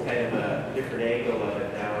it's kind of a different angle of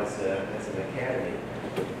it now as an academy.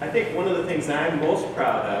 I think one of the things I'm most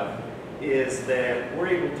proud of is that we're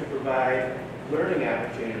able to provide learning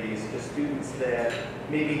opportunities to students that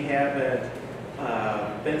maybe haven't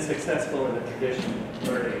been successful in a traditional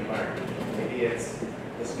learning environment. Maybe it's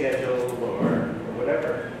the schedule or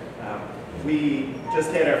whatever. We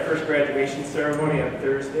just had our first graduation ceremony on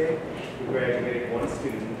Thursday. We graduated one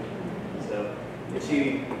student. So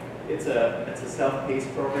it's a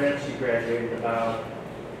self-paced program. She graduated about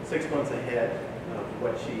 6 months ahead of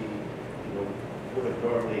what she would have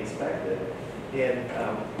normally expected. And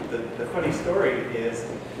the funny story is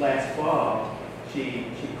last fall, she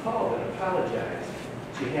called and apologized.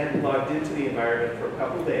 She hadn't logged into the environment for a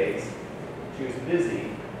couple days. She was busy,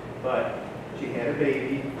 but she had a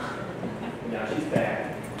baby. Now she's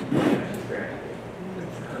back. Now she's graduating.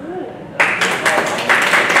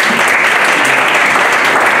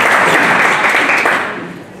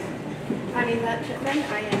 I'm Yvette Pittman.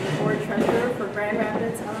 I am the board treasurer for Grand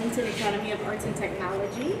Rapids Arlington Academy of Arts and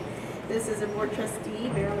Technology. This is a board trustee,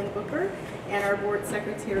 Marilyn Booker, and our board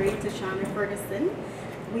secretary, Tashana Ferguson.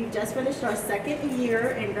 We've just finished our second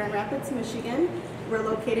year in Grand Rapids, Michigan. We're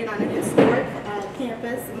located on an historic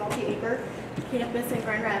campus, a multi-acre campus in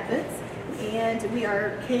Grand Rapids. And we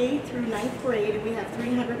are K through 9th grade, and we have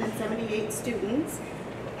 378 students.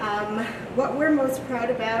 What we're most proud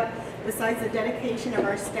about, besides the dedication of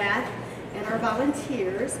our staff and our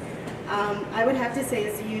volunteers, I would have to say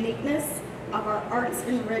is the uniqueness of our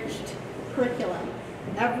arts-enriched curriculum.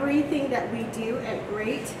 Everything that we do at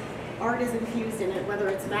Great, art is infused in it, whether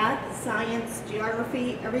it's math, science,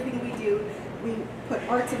 geography, everything we do, we put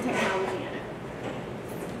arts and technology in it.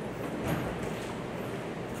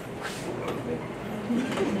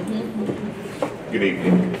 Good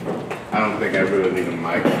evening. I don't think I really need a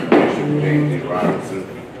mic. Bishop James D. Robinson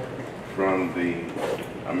from the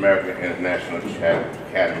American International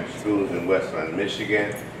Academy Schools in Westland,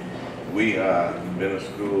 Michigan. We have been a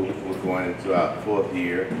school, we're going into our 4th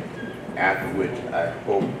year, after which I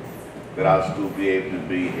hope that our school will be able to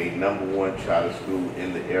be a #1 charter school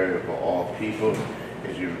in the area for all people.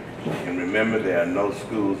 As you can remember, there are no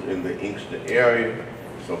schools in the Inkster area,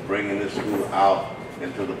 so bringing this school out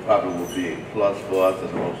into the public will be a plus for us. And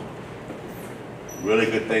the most really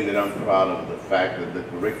good thing that I'm proud of the fact that the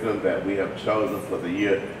curriculum that we have chosen for the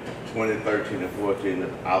year 2013 and 14 is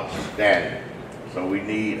outstanding. So we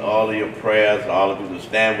need all of your prayers, all of you to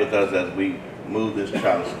stand with us as we move this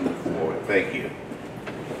charter school forward. Thank you.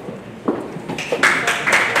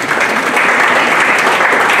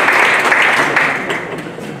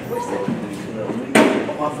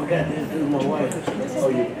 I forgot this is my wife. Oh,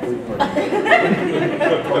 you.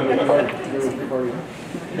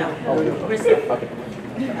 No.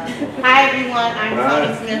 Hi everyone, I'm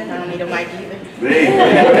Tony Smith. I don't need a mic either.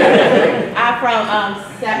 I'm from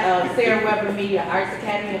Sarah Weber Media Arts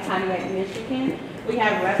Academy in Pontiac, Michigan. We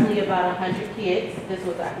have roughly about 100 kids.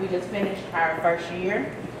 We just finished our 1st year.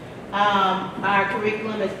 Our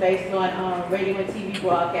curriculum is based on radio and TV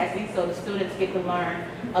broadcasting, so the students get to learn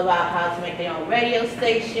about how to make their own radio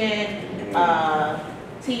station,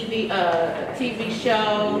 TV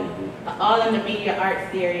show, all in the media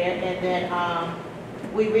arts area. And then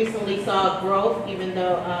we recently saw growth, even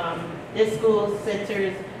though this school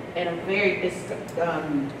centers in a very,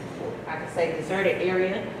 I could say, deserted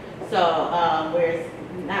area. So there's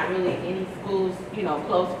not really any schools,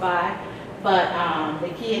 close by. But the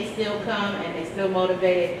kids still come and they're still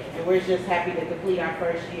motivated, and we're just happy to complete our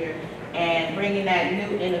 1st year and bringing that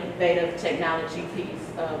new innovative technology piece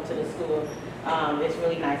to the school. It's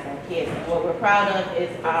really nice for our kids. And what we're proud of is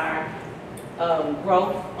our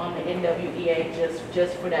growth on the NWEA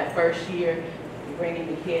just for that 1st year, bringing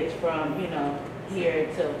the kids from, here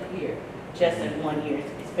to here, just in 1 year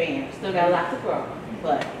span. Still got a lot to grow,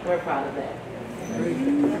 but we're proud of that.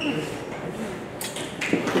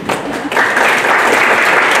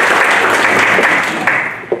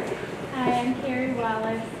 Hi, I'm Carrie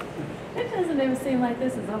Wallace. It doesn't even seem like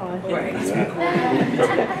this is on. Right.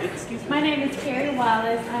 My name is Carrie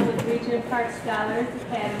Wallace. I'm with Region Park Scholars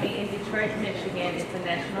Academy in Detroit, Michigan. It's a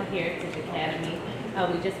National Heritage Academy.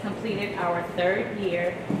 We just completed our 3rd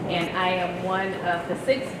year, and I am one of the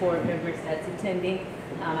 6 board members that's attending.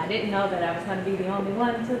 I didn't know that I was going to be the only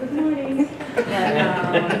one until this morning.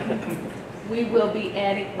 But, we will be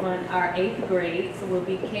adding on our 8th grade, so we'll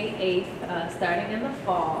be K-8 starting in the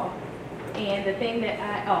fall. And the thing that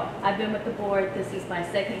I've been with the board, this is my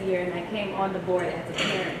 2nd year, and I came on the board as a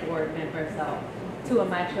parent board member, so 2 of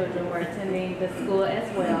my children were attending the school as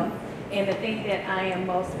well. And the thing that I am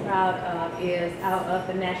most proud of is out of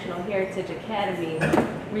the National Heritage Academy,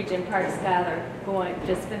 Region Park Scholar,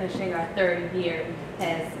 just finishing our 3rd year,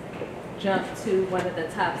 has jumped to one of the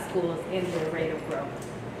top schools in the rate of growth.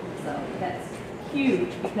 So that's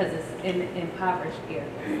huge because it's in an impoverished area.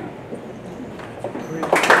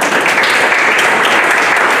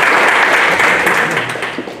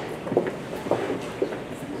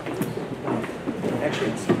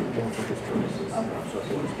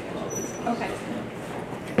 Okay.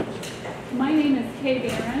 My name is Kay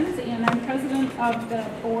Behrens, and I'm president of the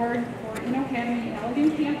board for InnoAcademy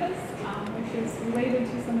Allegan campus, which is related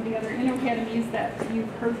to some of the other InnoAcademies that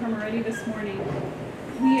you've heard from already this morning.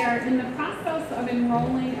 We are in the process of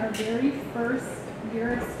enrolling our very first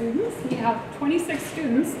year of students. We have 26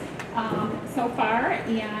 students so far,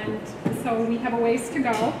 and so we have a ways to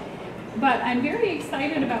go. But I'm very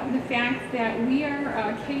excited about the fact that we are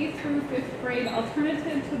a K through 5th grade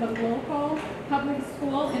alternative to the local public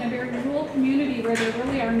school in a very rural community where there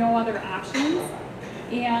really are no other options.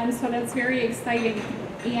 And so that's very exciting.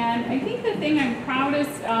 And I think the thing I'm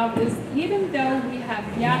proudest of is even though we have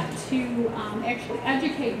yet to actually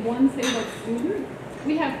educate one single student,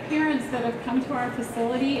 we have parents that have come to our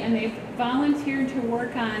facility and they've volunteered to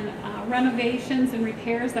work on renovations and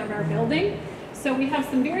repairs of our building. So we have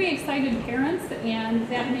some very excited parents, and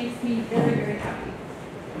that makes me very, very happy.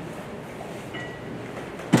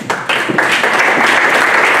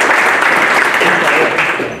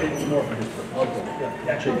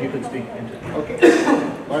 Actually, if you can speak into it. Okay.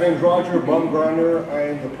 My name is Roger Bumgarner. I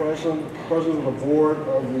am the president of the board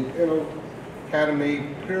of the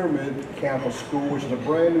InnoAcademy Pyramid Campus School, which is a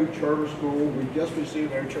brand new charter school. We just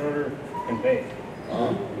received our charter in May.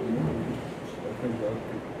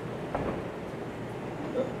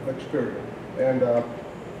 Next period. And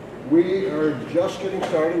We are just getting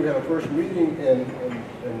started. We had our first meeting in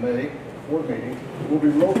May, board meeting. We'll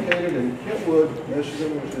be located in Kentwood,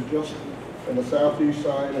 Michigan, which is just in the southeast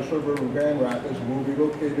side of suburb of Grand Rapids. We'll be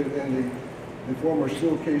located in the former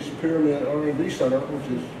Steelcase Pyramid R&D Center, which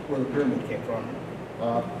is where the pyramid came from.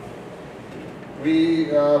 We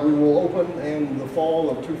will open in the fall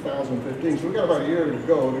of 2015, so we've got about a year to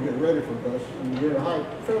go to get ready for this. And we're in a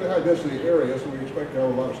fairly high density area, so we expect to have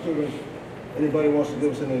a lot of students. Anybody wants to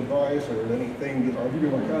give us any advice or anything, I'll give you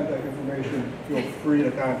my contact information. Feel free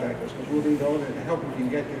to contact us, because we'll be doing it to help we can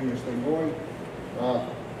get getting this thing going.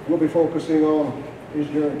 We'll be focusing on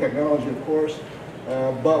engineering technology, of course,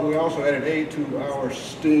 but we also added aid to our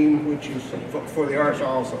STEAM, which is for the arts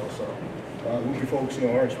also. So we'll be focusing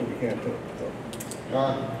on arts where we can too. So,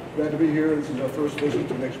 glad to be here. This is our first visit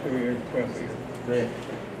to next period. Great.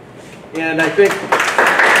 And I think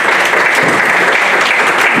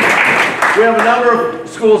we have a number of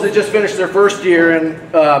schools that just finished their first year, and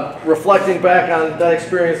reflecting back on that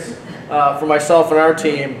experience for myself and our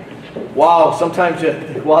team, wow, sometimes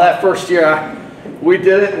that first year, we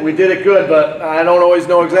did it and we did it good, but I don't always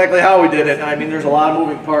know exactly how we did it. I mean, there's a lot of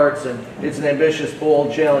moving parts, and it's an ambitious,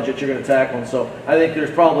 bold challenge that you're going to tackle. And so I think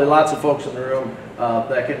there's probably lots of folks in the room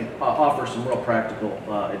that can offer some real practical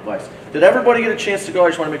advice. Did everybody get a chance to go? I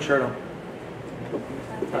just want to make sure I don't.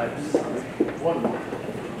 One more.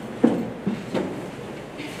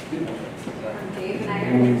 Dave and I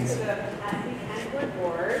are new to the Capacity Kentwood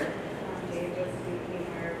board. Dave just became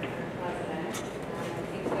our president. I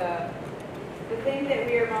think the thing that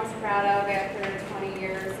we are most proud of after 20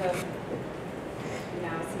 years of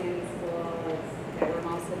seeing the school is that we're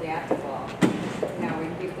most adaptable. We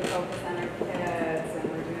keep the focus on our kids, and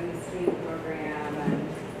we're doing the STEAM program, and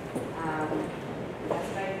that's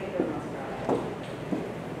what I think we're most proud of.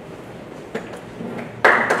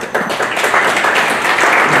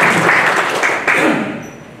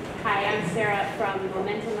 Hi, I'm Sarah from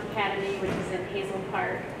Momentum Academy, which is in Hazel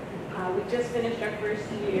Park. We just finished our first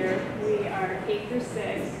year. We are K through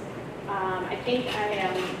 6. I think I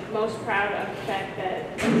am most proud of the fact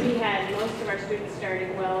that we had most of our students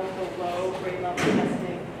starting well below grade level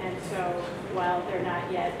testing. And so while they're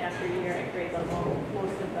not yet after a year at grade level,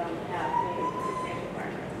 most of them have made substantial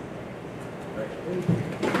progress.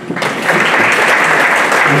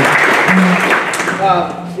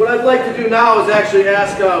 What I'd like to do now is actually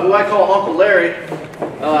ask who I call Uncle Larry.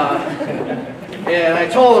 And I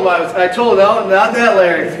told him not that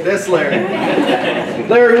Larry, this Larry.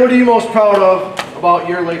 Larry, what are you most proud of about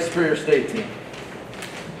your Lake Superior State team?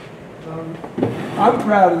 I'm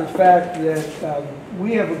proud of the fact that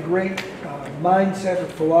we have a great mindset or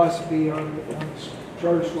philosophy on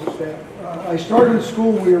charter school staff. I started a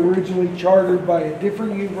school, we were originally chartered by a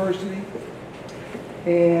different university,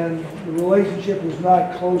 and the relationship was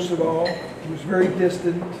not close at all. It was very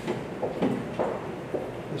distant.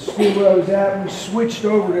 The school that I was at, we switched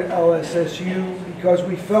over to LSSU because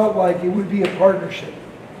we felt like it would be a partnership.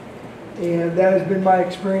 And that has been my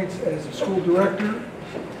experience as a school director.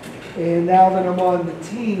 And now that I'm on the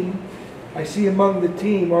team, I see among the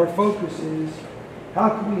team, our focus is how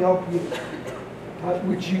can we help you,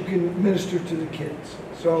 which you can minister to the kids.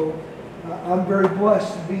 So I'm very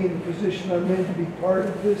blessed to be in the position I'm in to be part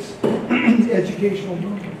of this educational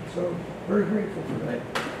movement. So very grateful for that.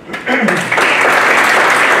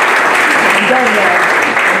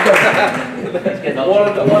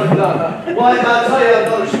 One and done. Well, I'll tell you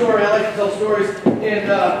another story. I like to tell stories.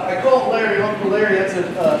 And I call him Larry, Uncle Larry. That's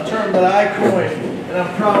a term that I coined. And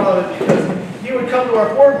I'm proud of it because he would come to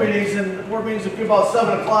our board meetings, and the board meetings would be about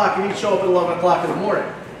 7 o'clock, and he'd show up at 11 o'clock in the morning.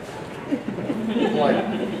 I'm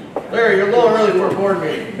like, Larry, you're a little early for a board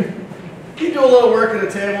meeting. He'd do a little work at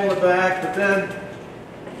the table in the back, but then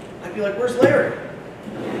I'd be like, where's Larry?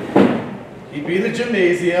 He'd be in the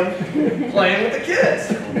gymnasium playing with the kids.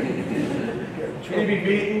 He'd be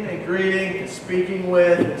meeting and greeting and speaking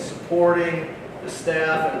with and supporting the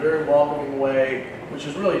staff in a very welcoming way, which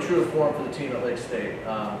is really true of form for the team at Lake State.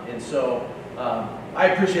 And so I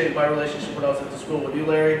appreciated my relationship when I was at the school with you,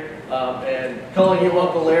 Larry, and calling you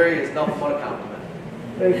Uncle Larry is nothing but a compliment.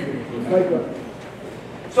 Thank you. Thank you.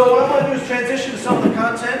 So what I want to do is transition to some of the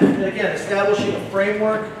content, and again, establishing a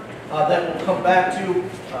framework that we'll come back to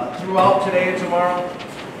throughout today and tomorrow.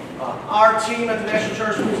 Our team at the National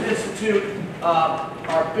Charter Schools Institute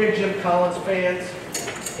are big Jim Collins fans,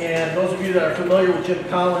 and those of you that are familiar with Jim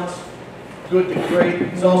Collins, Good to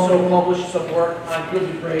Great, he's also published some work on Good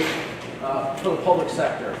to Great for the public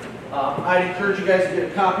sector. I'd encourage you guys to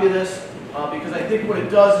get a copy of this because I think what it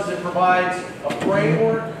does is it provides a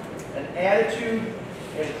framework, an attitude,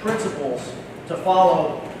 and principles to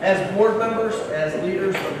follow as board members, as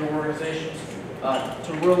leaders of your organizations,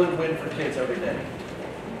 to really win for kids every day.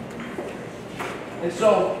 And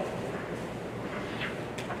so,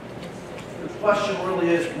 the question really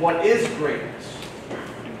is, what is greatness?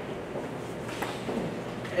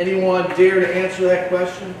 Anyone dare to answer that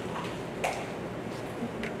question?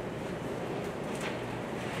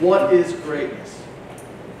 What is greatness?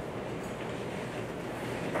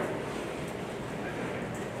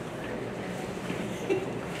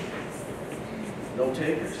 No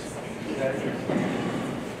takers.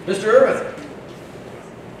 Mr. Irvin,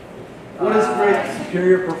 what is greatness?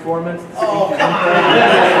 Superior performance. Oh, come on.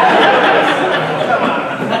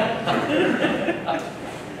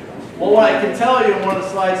 Well, what I can tell you in one of the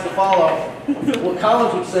slides to follow, what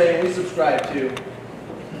Collins would say, and we subscribe to,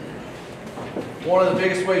 one of the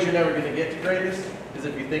biggest ways you're never going to get to greatness is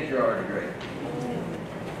if you think you're already great.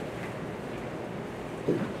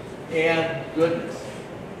 And goodness.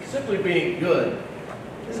 Simply being good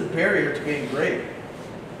is a barrier to being great.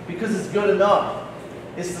 Because it's good enough.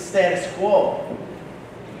 It's the status quo.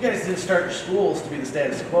 You guys didn't start your schools to be the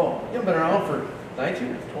status quo. You haven't been around for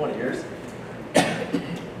 19 or 20 years.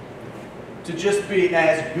 To just be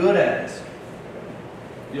as good as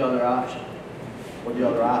the other option, or the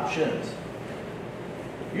other options.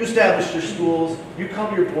 You establish your schools, you come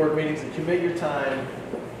to your board meetings and commit your time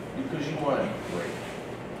because you want to be great.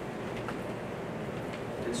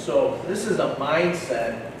 And so this is a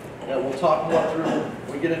mindset that we'll talk more through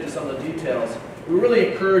when we get into some of the details. We really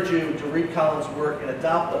encourage you to read Collins' work and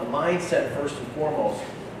adopt the mindset first and foremost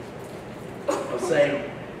of saying,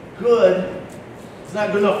 good is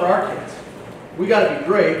not good enough for our kids. We got to be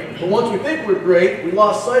great, but once we think we're great, we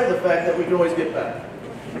lost sight of the fact that we can always get better.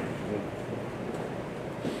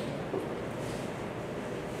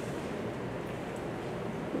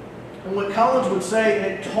 And what Collins would say, and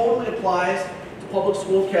it totally applies to public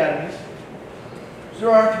school academies, is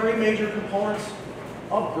there are three major components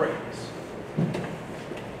of greatness.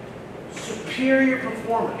 Superior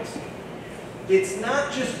performance. It's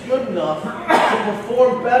not just good enough to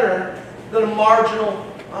perform better than a marginal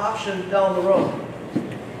option down the road.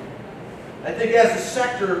 I think as a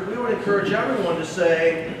sector, we would encourage everyone to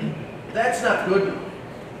say, that's not good enough.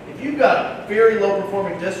 If you've got a very low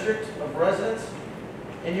performing district of residents,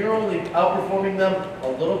 and you're only outperforming them a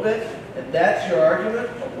little bit, and that's your argument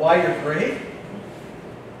of why you're great,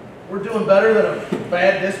 we're doing better than a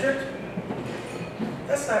bad district,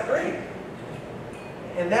 that's not great.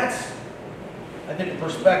 And that's, I think, a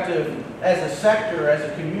perspective as a sector, as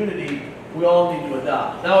a community, we all need to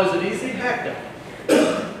adopt. Now, is it easy? Heck no.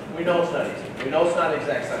 We know it's not easy. We know it's not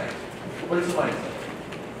exact science. But it's a mindset.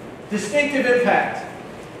 Distinctive impact.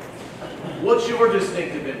 What's your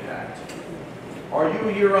distinctive impact? Are you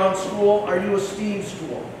a year-round school? Are you a STEAM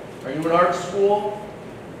school? Are you an art school?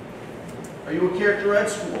 Are you a character ed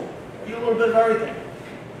school? Are you a little bit of everything?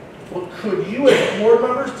 Well, could you as board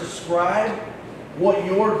members describe what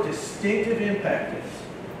your distinctive impact is?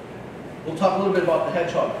 We'll talk a little bit about the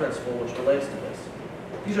hedgehog principle, which relates to this.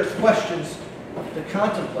 These are questions to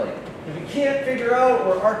contemplate. If you can't figure out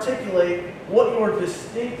or articulate what your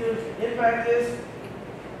distinctive impact is,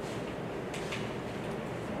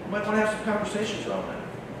 you might want to have some conversations around that.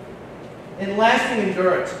 And lasting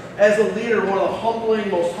endurance. As a leader, one of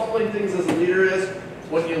the most humbling things as a leader is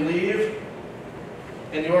when you leave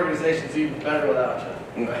and the organization's even better without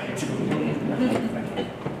you. Right?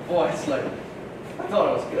 Boy, it's like, I thought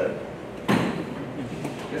it was good.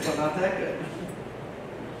 Guess I'm not that good.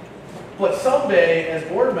 But someday, as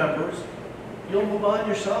board members, you'll move on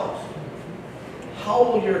yourselves. How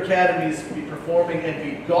will your academies be performing and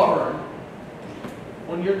be governed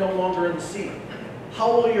when you're no longer in the seat? How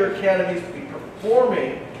will your academies be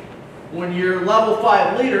performing when your level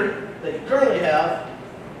 5 leader that you currently have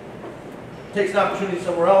takes an opportunity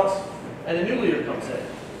somewhere else and a new leader comes in?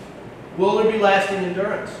 Will there be lasting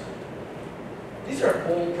endurance? These are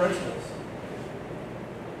bold principles.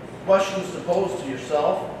 Questions to pose to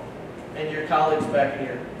yourself and your colleagues back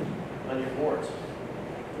here on your boards.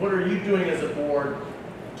 What are you doing as a board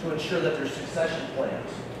to ensure that there's succession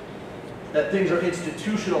plans, that things are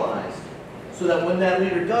institutionalized, so that when that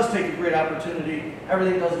leader does take a great opportunity,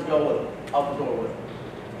 everything doesn't go out the door with them?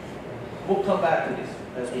 We'll come back to these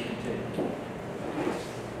as we continue.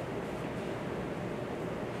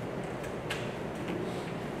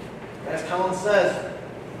 As Collins says,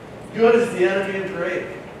 good is the enemy of great.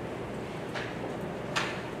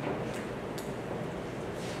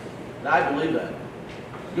 And I believe that.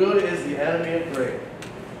 Good is the enemy of great.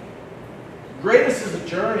 Greatness is a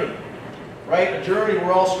journey, right? A journey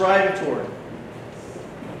we're all striving toward.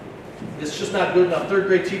 It's just not good enough. Third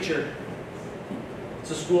grade teacher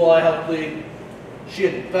It's a school I helped lead. She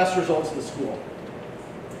had the best results in the school.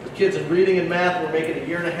 The kids in reading and math were making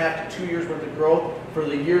 1.5 to 2 years worth of growth for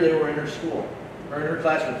the year they were in her school, or in her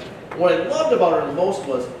classroom. What I loved about her the most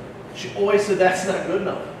was she always said that's not good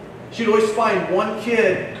enough. She'd always find one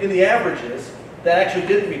kid in the averages that actually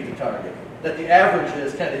didn't meet the target, that the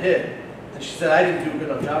averages kind of hid. And she said, I didn't do a good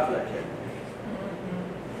enough job for that kid.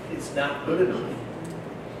 It's not good enough.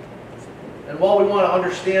 And while we want to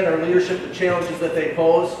understand our leadership, the challenges that they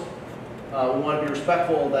pose, we want to be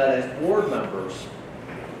respectful that as board members,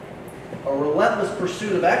 a relentless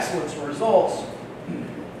pursuit of excellence and results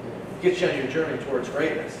gets you on your journey towards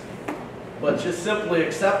greatness. But just simply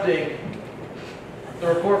accepting the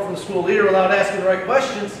report from the school leader without asking the right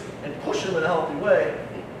questions and pushing them in a healthy way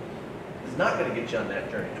is not going to get you on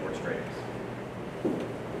that journey towards greatness.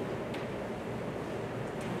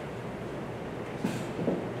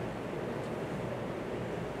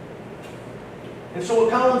 And so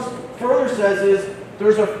what Collins further says is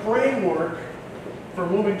there's a framework for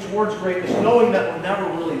moving towards greatness, knowing that we're never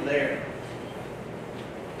really there.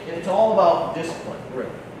 And it's all about discipline,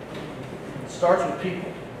 really. It starts with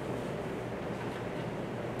people.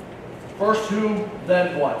 First who,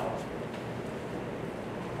 then what?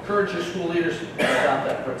 Encourage your school leaders to adopt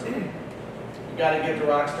that principle. You got to get the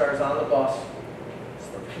rock stars on the bus. It's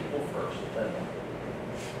the people first, then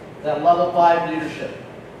what? That level 5 leadership.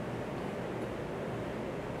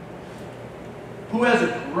 Who has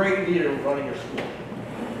a great leader running your school?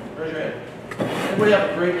 Raise your hand. Anybody have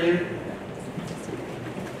a great leader?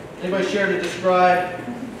 Anybody share to describe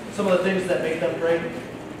some of the things that make them great?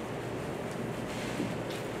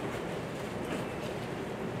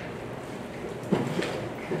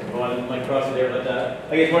 Well, I might cross it there,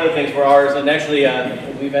 but I guess one of the things for ours, and actually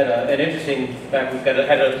we've had an interesting, in fact, we've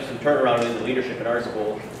had some turnaround in the leadership at our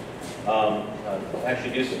school.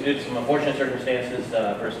 Actually, due to some unfortunate circumstances,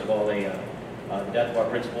 first of all, the death of our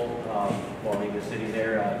principal while leaving the city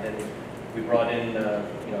there. Then we brought in a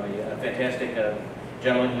fantastic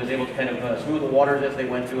gentleman who was able to kind of smooth the waters as they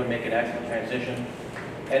went through and make an excellent transition.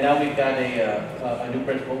 And now we've got a new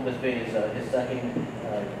principal. This being his second,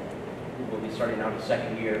 we'll be starting out his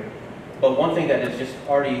second year. But one thing that has just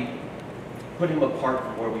already put him apart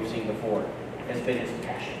from where we've seen before has been his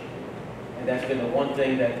passion. And that's been the one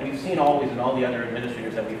thing that we've seen always in all the other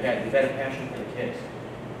administrators that we've had. We've had a passion for the kids.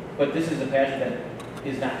 But this is a passion that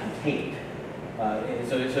is not contained.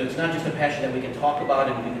 So it's not just a passion that we can talk about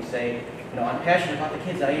and we can say, I'm passionate about the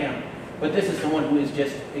kids, I am. But this is someone who is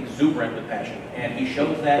just exuberant with passion. And he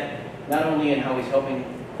shows that not only in how he's helping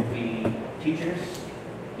the teachers,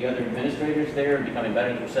 the other administrators there, and becoming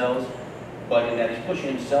better themselves, but in that he's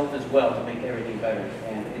pushing himself as well to make everything better.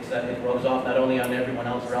 And it rubs off not only on everyone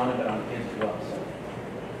else around him, but on the kids as well. So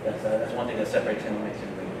that's one thing that separates him and makes him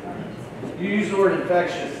great. You use the word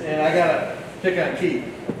infectious, and I gotta pick on Keith,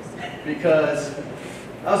 because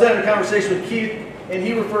I was having a conversation with Keith, and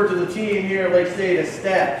he referred to the team here at Lake State as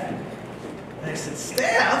staff. And I said,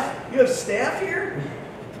 staff? You have staff here?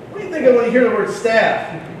 What do you think of when you hear the word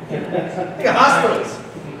staff? Think of hospitals,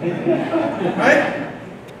 right?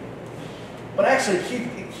 But actually,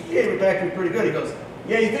 Keith gave it back to me pretty good. He goes,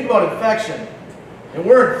 yeah, you think about infection, and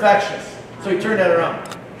we're infectious. So he turned that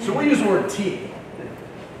around. So we use the word team.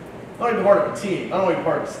 I don't want to be part of a team. I don't want to be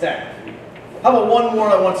part of a staff. How about one more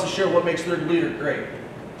that wants to share what makes their leader great?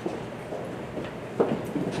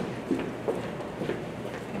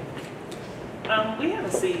 We have a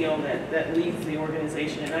CEO that leads the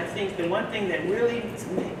organization, and I think the one thing that really,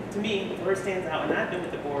 to me, first stands out, and I've been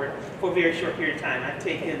with the board for a very short period of time. I've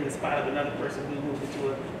taken the spot of another person who moved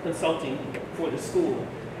into a consulting for the school.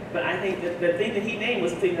 But I think that the thing that he named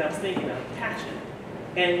was the thing that I was thinking of, passion.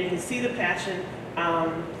 And you can see the passion.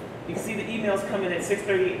 You can see the emails coming at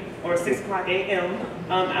 6:30 or 6 o'clock a.m.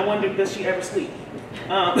 I wonder, does she ever sleep?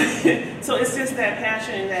 So it's just that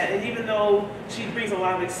passion and even though she brings a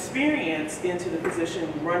lot of experience into the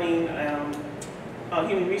position running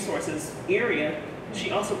human resources area,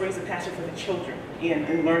 she also brings a passion for the children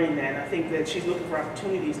and learning that. And I think that she's looking for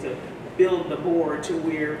opportunities to build the board to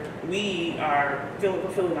where we are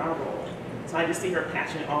fulfilling our role. So I just see her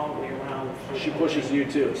passion all the way around. She pushes you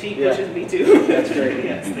too. She pushes me too. That's great.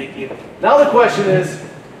 Yes, thank you. Now the question is,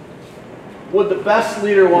 would the best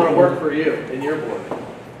leader want to work for you in your board?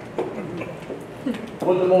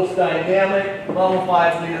 Would the most dynamic level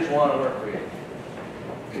 5 leaders want to work for you?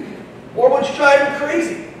 Or would you drive them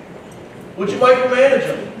crazy? Would you micromanage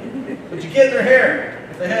them? Would you get in their hair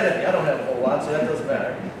if they had any? I don't have a whole lot, so that doesn't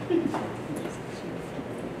matter.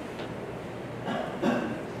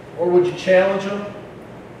 Or would you challenge them,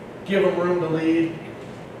 give them room to lead,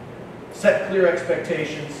 set clear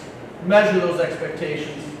expectations, measure those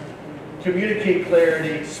expectations, communicate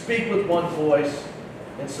clarity, speak with one voice,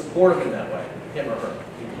 and support him in that way, him or her?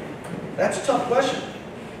 That's a tough question.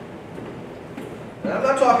 And I'm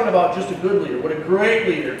not talking about just a good leader. Would a great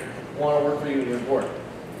leader want to work for you and your board?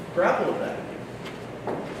 Grapple with that.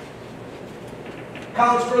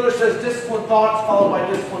 Collins further says disciplined thoughts followed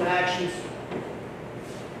by disciplined actions.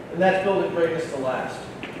 And that's building greatness to last.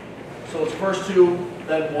 So it's first two,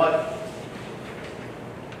 then what?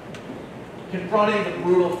 Confronting the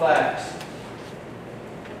brutal facts.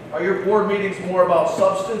 Are your board meetings more about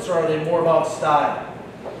substance or are they more about style?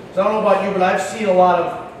 Because I don't know about you, but I've seen a lot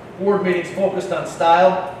of board meetings focused on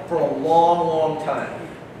style for a long, long time.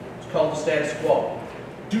 It's called the status quo.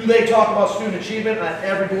 Do they talk about student achievement at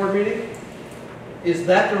every board meeting? Is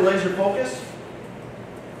that their laser focus?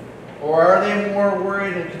 Or are they more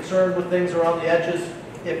worried and concerned with things around the edges,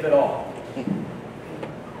 if at all?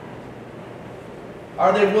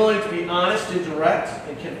 Are they willing to be honest and direct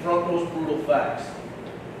and confront those brutal facts?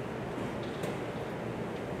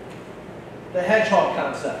 The hedgehog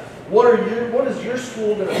concept. What is your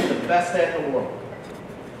school going to be the best at in the world?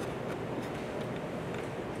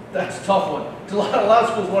 That's a tough one. A lot of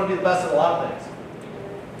schools want to be the best at a lot of things.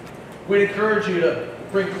 We'd encourage you to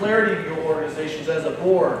bring clarity to your organizations as a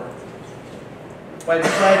board by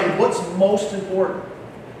deciding what's most important.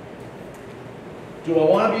 Do I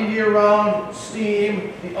want to be year-round,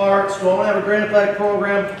 STEAM, the arts? Do I want to have a grand athletic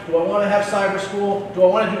program? Do I want to have cyber school? Do I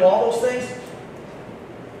want to do all those things?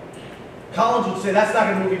 Collins would say that's not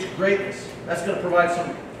going to move you to greatness. That's going to provide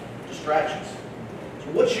some distractions.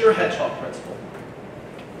 So what's your hedgehog principle?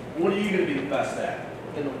 What are you going to be the best at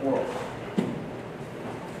in the world?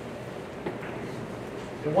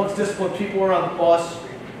 And once disciplined people are on the bus,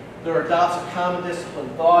 there adopts a common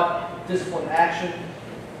disciplined thought, disciplined action,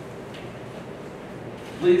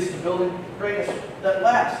 leads to building greatness that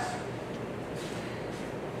lasts.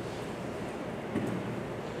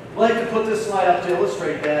 I'd like to put this slide up to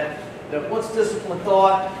illustrate that once disciplined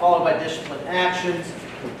thought, followed by disciplined actions,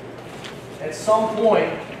 at some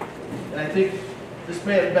point, and I think this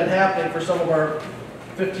may have been happening for some of our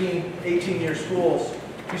 15, 18-year schools,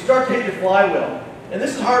 you start to hit your flywheel. And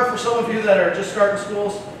this is hard for some of you that are just starting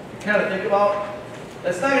schools to kind of think about.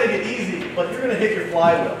 That's not going to get easy, but you're going to hit your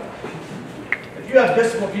flywheel. If you have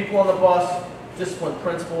disciplined people on the bus, disciplined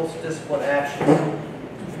principles, disciplined actions,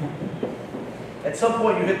 at some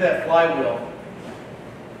point you hit that flywheel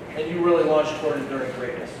and you really launch toward enduring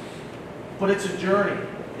greatness. But it's a journey.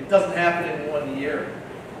 It doesn't happen in 1 year.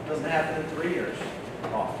 It doesn't happen in 3 years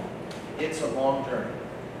often. It's a long journey.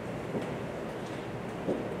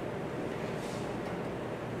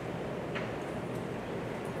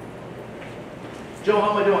 Joe,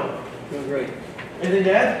 how am I doing? Doing great. Anything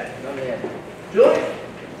to add? None to add. Julie?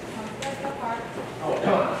 Oh,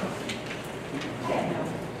 come on.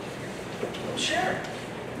 Share.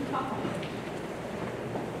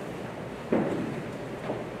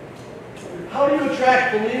 How do you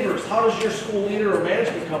attract believers? How does your school leader or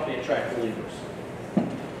management company attract believers?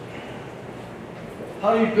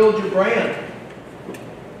 How do you build your brand?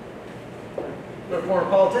 You're a former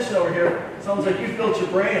politician over here. Sounds like you've built your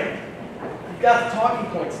brand. You've got the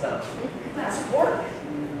talking points now. That's important.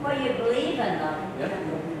 Well, you believe in them, Yeah.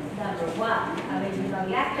 number one. I mean, you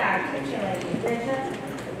have to articulate your vision,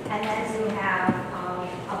 and then you have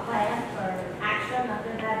a plan for action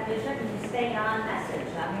under that vision, and you stay on message.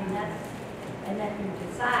 I mean, and then you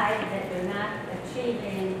decide that you're not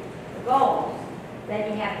achieving the goals, then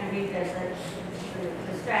you have to revisit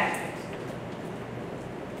the strategies.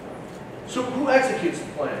 So who executes the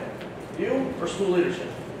plan? You or school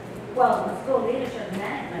leadership? Well, the school leadership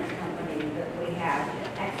management company that we have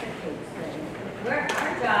executes things. Our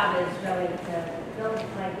job is really to build,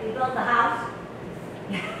 like we build the house,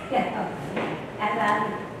 you know, and then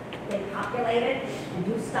they populate it and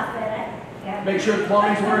do stuff in it. And Make sure the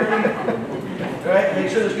plumbing's working, right? Make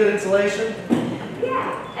sure there's good insulation.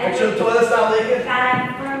 Yeah. Make sure the toilet's not leaking. Gotta have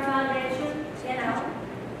a firm foundation, you know.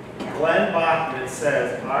 Glenn Bachman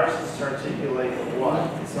says ours is to articulate the what.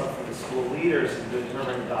 It's up for the school leaders to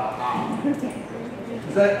determine the how.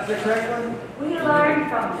 Is that correct, Glenn? We learn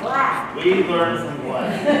from Glenn. We learn from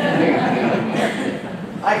Glenn.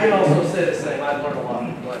 I can also say the same. I've learned a lot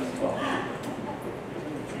from Glenn as well.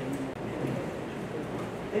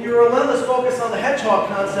 And your relentless focus on the hedgehog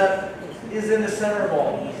concept is in the center of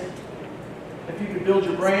all this. If you can build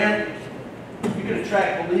your brand, you can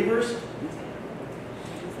attract believers.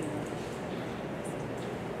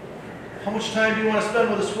 How much time do you want to spend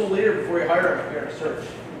with a school leader before you hire them if you're in a search?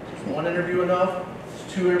 Is one interview enough?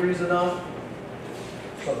 Is 2 interviews enough?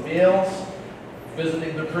 Some meals?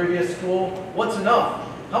 Visiting the previous school? What's enough?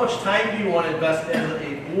 How much time do you want to invest as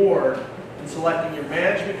a board in selecting your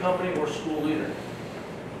management company or school leader?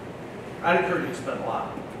 I'd encourage you to spend a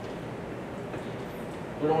lot.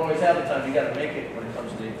 We don't always have the time. You got to make it when it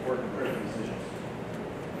comes to the important critical decisions.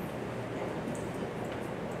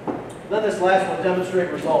 Then this last one, demonstrate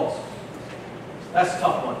results. That's a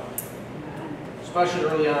tough one, especially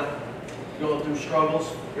early on. Going through struggles.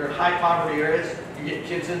 You're in high poverty areas. You get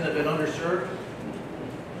kids in that have been underserved.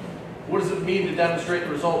 What does it mean to demonstrate the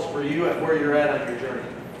results for you at where you're at on your journey?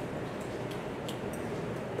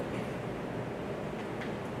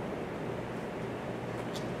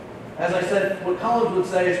 As I said, what Collins would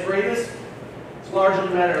say is greatness. It's largely a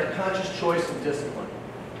matter of conscious choice and discipline.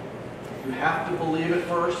 You have to believe it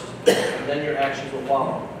first, and then your actions will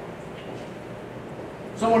follow.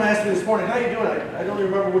 Someone asked me this morning, how you doing? I don't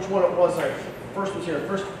even remember which one it was. I first was here,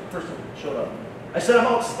 first person showed up. I said, I'm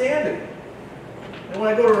outstanding. And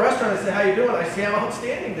when I go to a restaurant, I say, how you doing? I say, I'm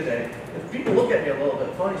outstanding today. And people look at me a little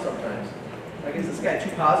bit funny sometimes. Like, is this guy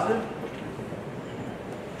too positive?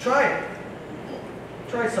 Try it.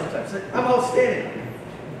 Try it sometimes. Say, I'm outstanding.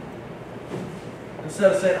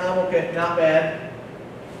 Instead of saying, I'm okay, not bad.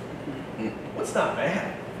 What's not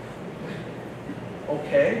bad?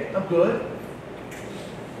 Okay, I'm good.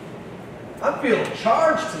 I'm feeling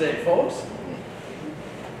charged today, folks.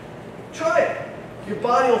 Try it. Your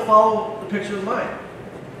body will follow the picture of the mind.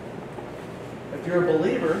 If you're a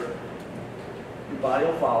believer, your body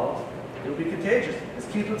will follow. It'll be contagious. As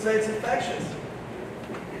Keith would say, it's infectious.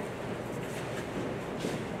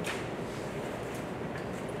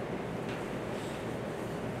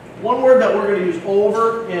 One word that we're going to use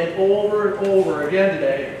over and over and over again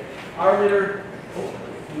today, our leader,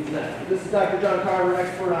 who's next? This is Dr. John Carver,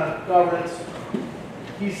 expert on governance.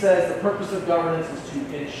 He says the purpose of governance is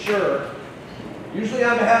to ensure, usually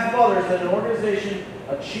on behalf of others, that an organization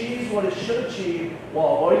achieves what it should achieve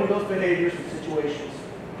while avoiding those behaviors and situations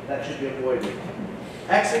that should be avoided.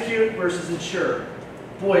 Execute versus ensure.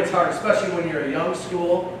 Boy, it's hard, especially when you're a young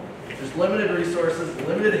school. There's limited resources,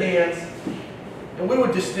 limited hands. And we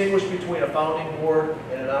would distinguish between a founding board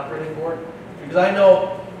and an operating board. Because I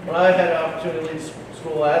know when I had an opportunity to lead the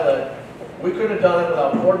school I led, we couldn't have done it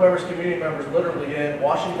without board members, community members literally in,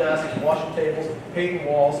 washing desks, washing tables, painting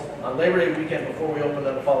walls on Labor Day weekend before we opened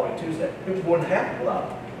on the following Tuesday. It wouldn't happen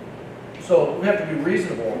without it. So we have to be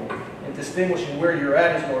reasonable in distinguishing where you're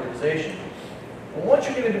at as an organization. And once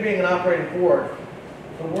you get into being an operating board,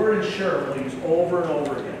 the word ensure we'll use over and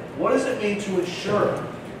over again. What does it mean to ensure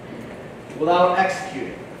without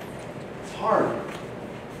executing? It's hard.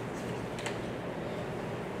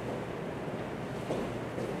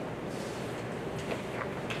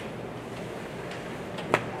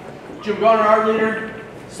 Jim Garner, our leader,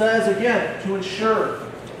 says again, to ensure.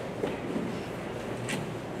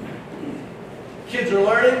 Kids are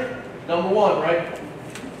learning, number one, right?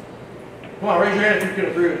 Come on, raise your hand if you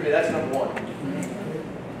can agree with me. That's number one.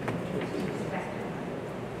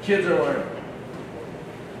 Kids are learning.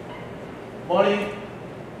 Money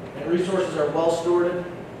and resources are well stewarded.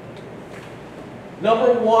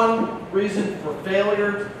 Number one reason for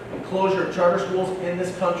failure and closure of charter schools in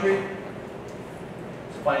this country is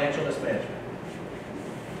financial mismanagement.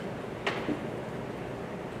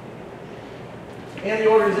 And the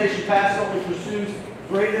organization passionately pursues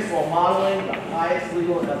greatness while modeling the highest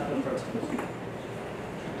legal and ethical principles.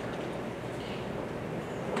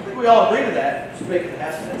 I think we all agree to that. Just making it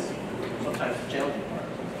happen. That's sometimes the challenging part.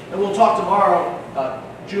 And we'll talk tomorrow.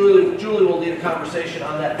 Julie will lead a conversation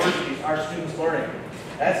on that first piece, our students learning.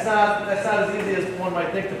 That's not as easy as one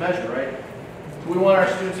might think to measure, right? Do we want our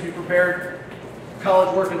students to be prepared for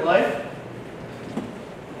college, work, and life?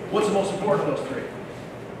 What's the most important of those three?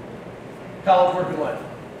 College, work, and life.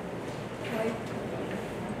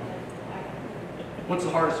 What's the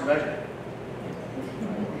hardest to measure?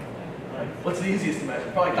 What's the easiest to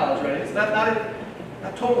measure? Probably college readiness.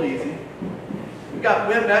 Not totally easy. We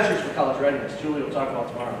have measures for college readiness. Julie will talk about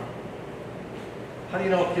tomorrow. How do you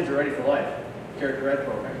know if kids are ready for life? Character ed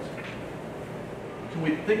programs. Can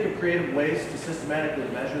we think of creative ways to systematically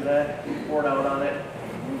measure that, report out on it?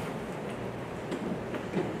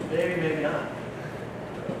 Maybe, maybe not.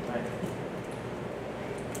 Right.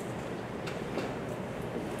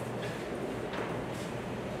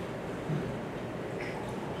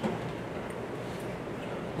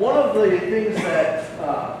 One of the things that,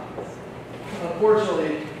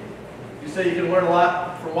 unfortunately, you say you can learn a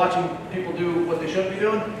lot from watching people do what they should be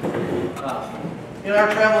doing. In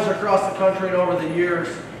our travels across the country and over the years,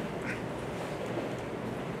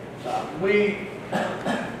 we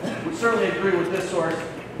would certainly agree with this source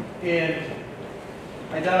in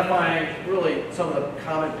identifying really some of the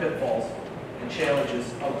common pitfalls and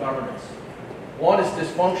challenges of governance. One is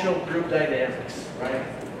dysfunctional group dynamics, right?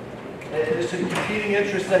 There's some competing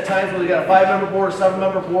interests at times where you got a 5-member board, a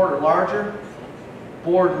 7-member board, or larger.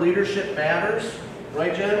 Board leadership matters,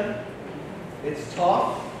 right, Jen? It's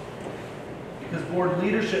tough because board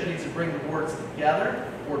leadership needs to bring the boards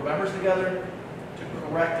together, board members together, to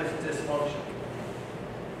correct this dysfunction.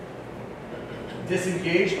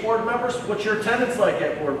 Disengaged board members, what's your attendance like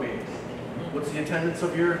at board meetings? What's the attendance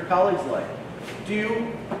of your colleagues like? Do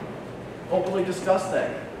you openly discuss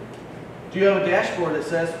that? Do you have a dashboard that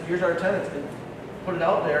says, here's our attendance, and put it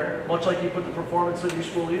out there, much like you put the performance of your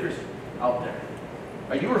school leaders out there?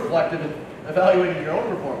 Are you reflective in evaluating your own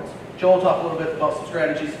performance? Joel will talk a little bit about some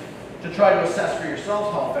strategies to try to assess for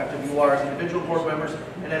yourselves how effective you are as individual board members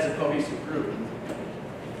and as a cohesive group.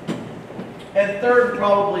 And third,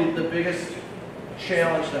 probably the biggest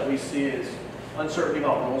challenge that we see is uncertainty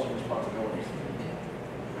about roles and responsibilities.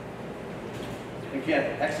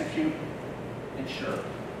 Again, execute, ensure.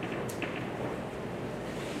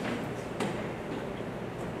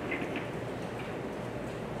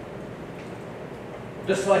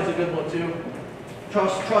 This slide's a good one too.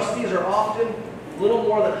 Trustees are often little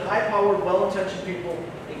more than high-powered, well-intentioned people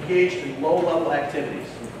engaged in low-level activities.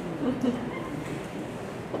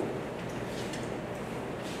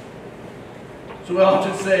 So we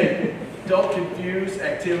often say, don't confuse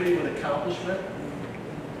activity with accomplishment.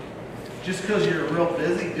 Just because you're real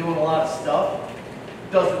busy doing a lot of stuff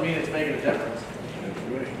doesn't mean it's making a difference.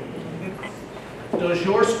 Does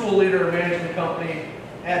your school leader or management company,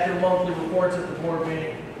 at their monthly reports at the board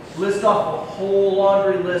meeting, list off a whole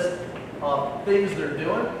laundry list of things they're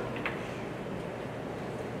doing?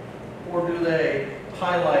 Or do they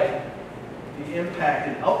highlight the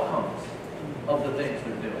impacted outcomes of the things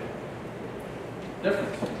they're doing?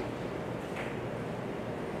 Difference.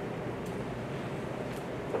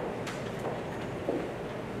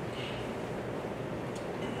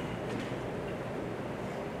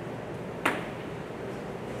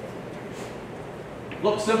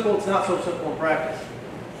 Looks simple, it's not so simple in practice.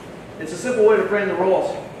 It's a simple way to frame the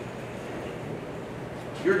roles.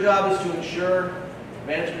 Your job is to ensure,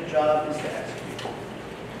 management job is to execute.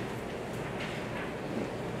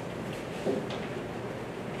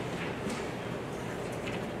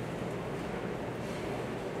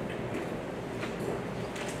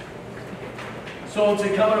 So it's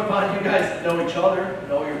incumbent upon you guys to know each other,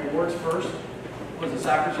 know your boards first. Was it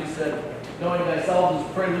Socrates said, knowing thyself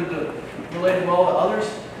is prelude to relating well to others?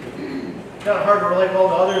 It's kind of hard to relate well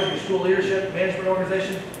to others, your school leadership, management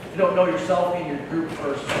organization. If you don't know yourself and your group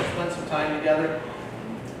first, so spend some time together.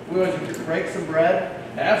 We always break some bread,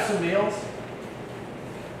 have some meals.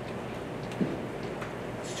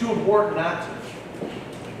 It's too important not to.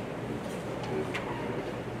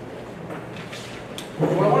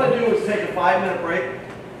 What I want to do is take a 5-minute break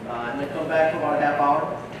and then come back for about a half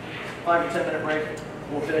hour. 5 to 10 minute break.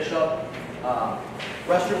 We'll finish up.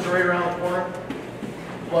 Restrooms are right around the corner.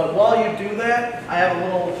 But while you do that, I have a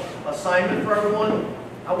little assignment for everyone.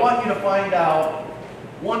 I want you to find out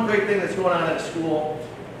one great thing that's going on at a school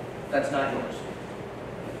that's not yours.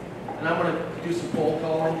 And I'm going to do some cold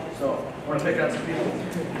calling, so I want to pick on some people.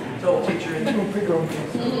 So, teacher, and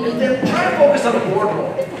then try to focus on the board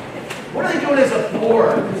role. What are they doing as a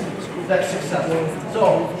board that's successful?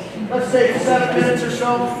 So, let's say 7 minutes or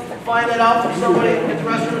so. Find that out from somebody at the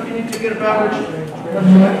restroom if you need to get a beverage.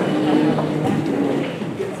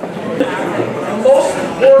 The most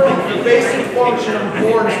important basic function of the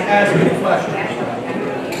board is asking questions.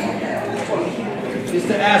 Is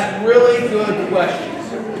to ask really good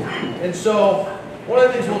questions. And so, one of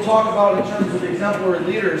the things we'll talk about in terms of exemplary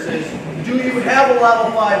leaders is, do you have a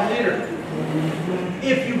level 5 leader?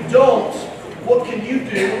 If you don't, what can you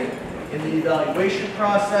do in the evaluation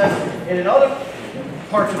process and in other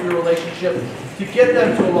parts of your relationship to get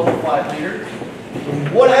them to a level 5 leader?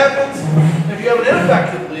 What happens if you have an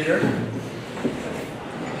ineffective leader?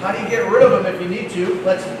 How do you get rid of them if you need to?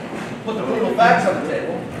 Let's put the brutal facts on the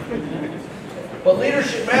table. But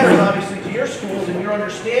leadership matters, obviously, to your schools, and your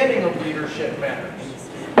understanding of leadership matters.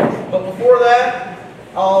 But before that,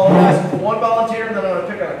 I'll ask for one volunteer, and then I'm going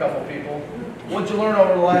to pick on a couple people. What did you learn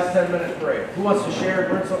over the last 10 minute break? Who wants to share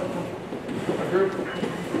and learn something from a group?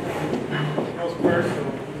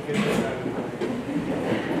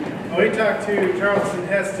 We talked to Charleston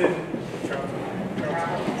Heston,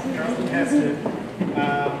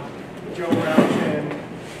 Joe Rouch, and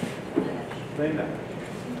Linda.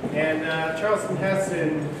 And Charleston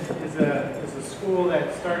Heston is a school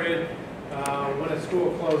that started when a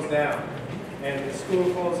school closed down. And the school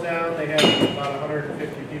closed down, they had about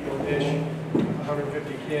 150 people-ish,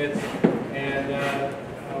 150 kids. And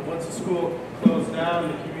once the school closed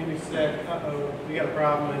down, the community said, uh-oh, we got a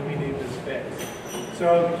problem and we need this fixed.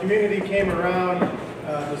 So the community came around,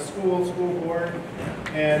 the school board,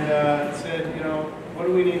 and said, you know, what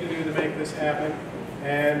do we need to do to make this happen?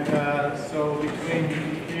 And so between the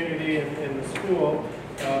community and the school,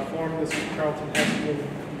 formed this Charlton Heston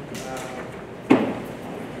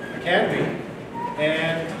Academy,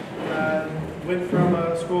 and went from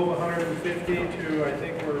a school of 150 to, I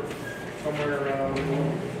think we're somewhere around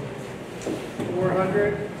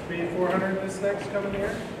 400 this next coming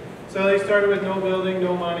year. So they started with no building,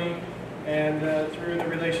 no money, and through the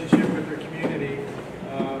relationship with their community,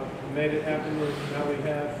 made it happen. And now we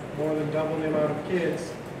have more than double the amount of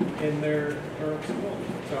kids in their current school.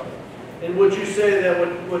 So. And would you say that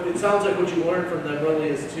what it sounds like what you learned from them really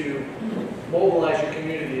is to mobilize your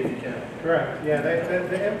community if you can? Correct. Yeah.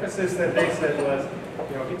 The emphasis that they said was,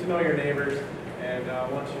 you know, get to know your neighbors, and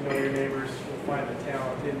once you know your neighbors, you'll find the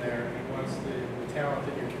talent in there. And once the talent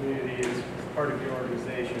in your community is part of your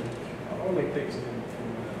organization, only things can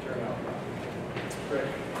turn out well. Great.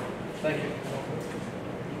 Thank you.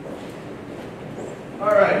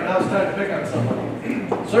 All right, now it's time to pick on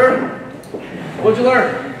somebody. Sir, what'd you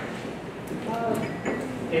learn?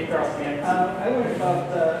 Dave Carlson. I learned about,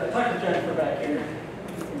 I talked to Jennifer back here in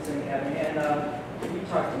Sim Academy, and we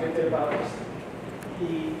talked a good bit about just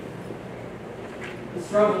the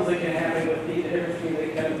struggles that can happen with the difference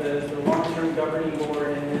between kind of the long-term governing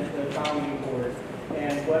board and the founding board,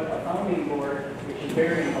 and what a founding board, which is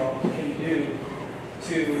very involved, can do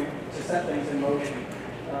to set things in motion.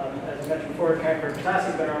 As I mentioned before, Concord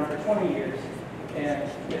Classic has been around for 20 years, and I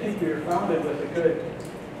think we were founded with a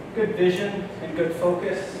good vision and good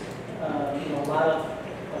focus. You know, a lot of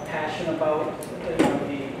passion about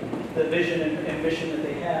the vision and mission that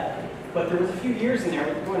they had. But there was a few years in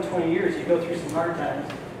there, going 20 years, you go through some hard times,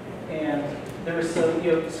 and there was some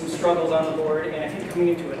struggles on the board. And I think coming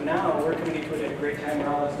into it now, we're coming into it at a great time where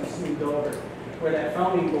all that's been smoothed over. Where that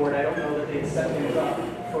founding board, I don't know that they had set things up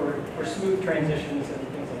for smooth transitions and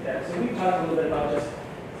things like that. So we talked a little bit about just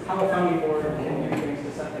how a founding board can do things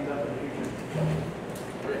to set things up for the future.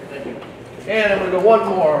 Great, thank you. And I'm going to go one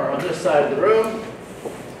more on this side of the room.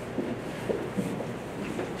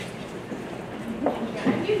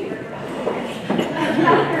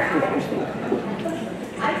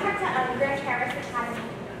 I talked to Grant Harris Academy,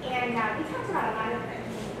 and we talked about a lot of things.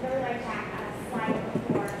 Really like that slide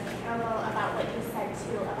before, a little about what you said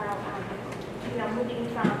too about moving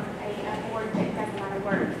from a board that does a lot of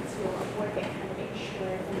work to a board that kind of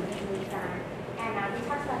ensures and moves on. And we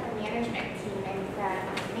talked about the management team and the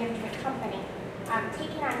management company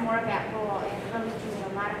taking on more of that role and really doing a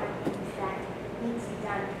lot of the things that need to be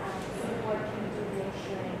done so the board can do the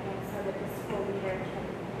ensuring and so that the school leader can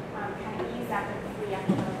kind of ease up and free up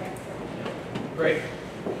a little bit. Great.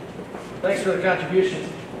 Thanks for the contributions.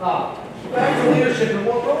 Back to leadership, and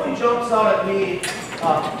what really jumps out at me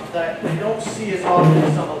that you don't see as often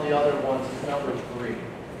as some of the other ones is number 3.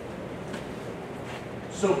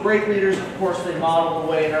 So great leaders, of course, they model the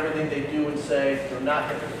way in everything they do and say. They're not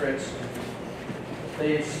hypocrites.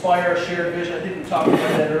 They inspire a shared vision. I think we talked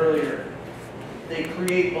about that earlier. They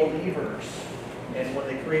create believers. And when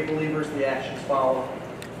they create believers, the actions follow.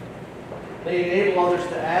 They enable others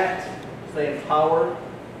to act. They empower.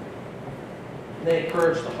 And they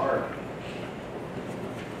encourage the heart.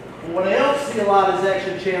 What I don't see a lot is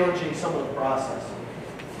actually challenging some of the process.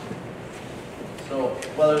 So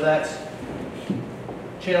whether that's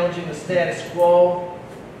challenging the status quo,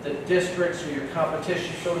 the districts or your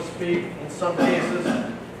competition, so to speak, in some cases,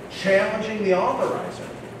 challenging the authorizer.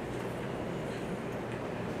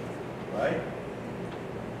 Right?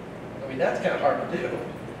 I mean, that's kind of hard to do.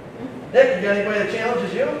 Nick, you got anybody that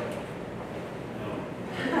challenges you?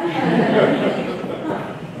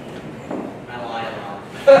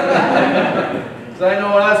 So I know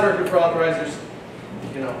when I was working for authorizers,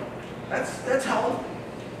 that's how.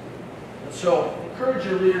 So encourage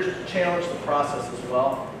your leaders to challenge the process as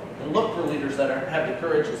well, and look for leaders that have the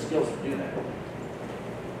courage and skills to do that.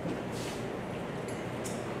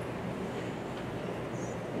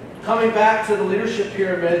 Coming back to the leadership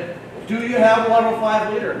pyramid, do you have a level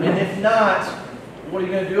 5 leader? And if not, what are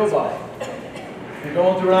you going to do about it? If you're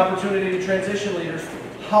going through an opportunity to transition leaders,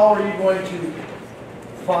 how are you going to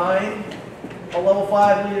find a level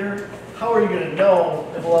 5 leader? How are you going to know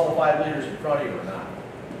if a level 5 leader is in front of you or not?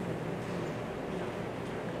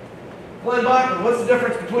 Glenn Bachman, what's the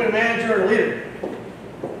difference between a manager and a leader?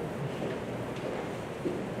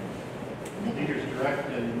 Leaders direct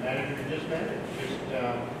and managers just manage. Just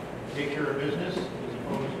take care of business as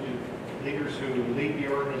opposed to leaders who lead the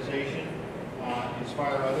organization,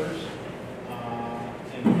 inspire others,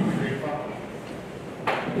 and be great fun. I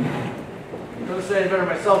couldn't say any better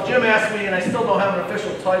myself. Jim asked me, and I still don't have an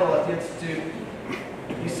official title at the Institute.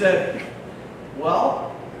 He said,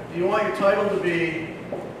 well, do you want your title to be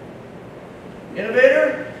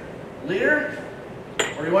innovator, leader,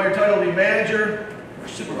 or do you want your title to be manager or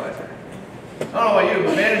supervisor? I don't know about you,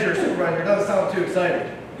 but manager or supervisor doesn't sound too exciting.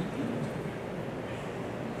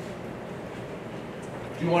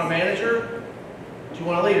 Do you want a manager? Do you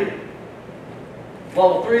want a leader?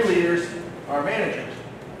 Level 3 leaders are managers.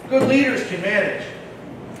 Good leaders can manage,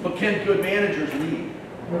 but can good managers lead?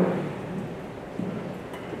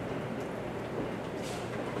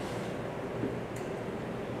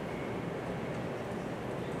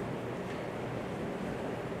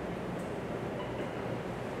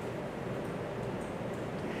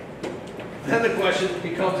 Then the question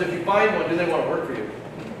becomes, if you find one, do they want to work for you?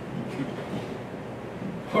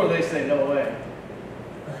 Or they say, no way.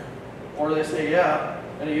 Or they say, yeah,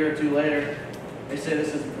 and a year or two later, they say,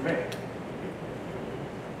 this isn't for me.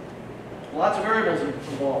 Lots of variables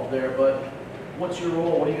involved there, but what's your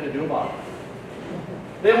role? What are you going to do about it?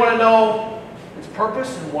 They want to know its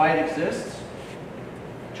purpose and why it exists,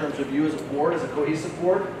 in terms of you as a board, as a cohesive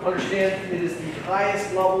board. Understand it is the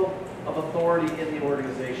highest level of authority in the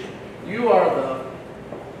organization. You are the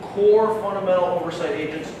core fundamental oversight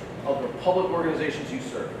agents of the public organizations you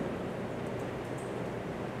serve.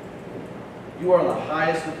 You are the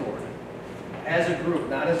highest authority, as a group,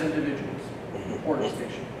 not as individuals. Important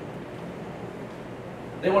distinction.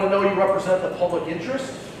 They want to know you represent the public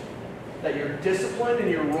interest, that you're disciplined in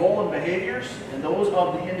your role and behaviors, and those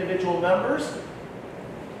of the individual members.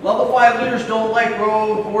 Level 5 leaders don't like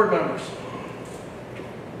rogue board members.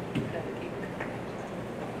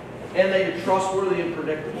 And that you're trustworthy and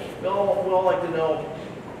predictable. We all like to know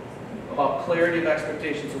about clarity of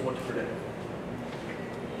expectations and what to predict.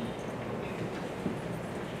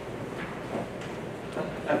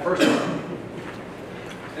 At first,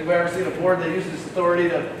 anybody ever seen a board that uses authority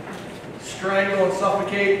to strangle and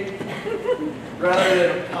suffocate rather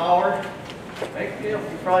than empower?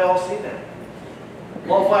 You've probably all seen that.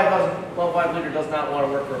 Level 5 leader does not want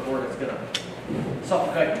to work for a board that's going to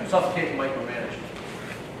suffocate and micromanage.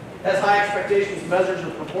 Has high expectations, measures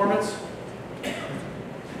of performance.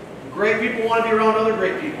 Great people want to be around other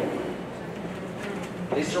great people.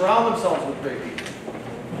 They surround themselves with great people.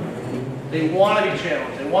 They want to be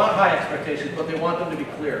challenged. They want high expectations, but they want them to be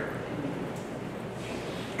clear.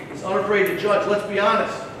 It's unafraid to judge. Let's be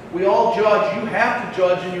honest. We all judge. You have to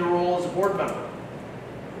judge in your role as a board member.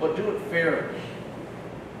 But do it fairly.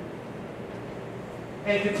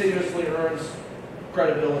 And continuously earns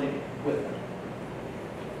credibility with them.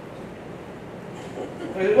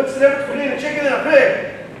 What's the difference between a chicken and a pig?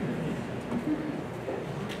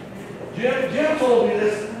 Jim told me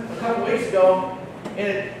this a couple weeks ago,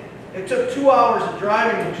 and it took 2 hours of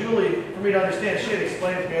driving with Julie for me to understand. She had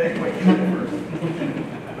explained it to me. I didn't quite get it first.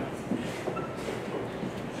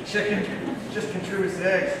 The chicken just contributes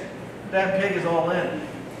the eggs. That pig is all in.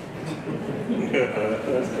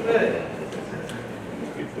 That's committed.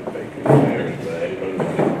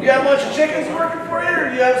 You have a bunch of chickens working for you, or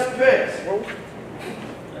do you have some pigs?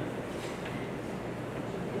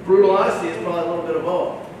 Brutal honesty is probably a little bit of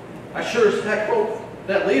both. I sure as heck hope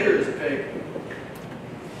that leader is a pig.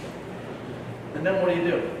 And then what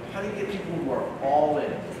do? How do you get people who are all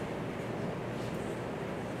in?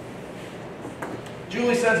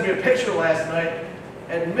 Julie sends me a picture last night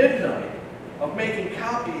at midnight of making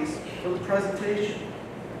copies for the presentation.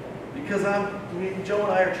 Because Joe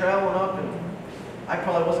and I are traveling up, and I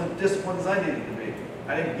probably wasn't as disciplined as I needed to be.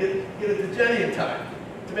 I didn't get it to Jenny in time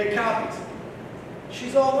to make copies.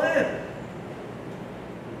 She's all in.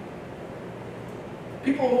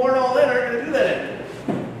 People who aren't all in aren't going to do that anymore.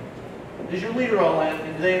 Is your leader all in,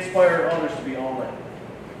 and do they inspire others to be all in?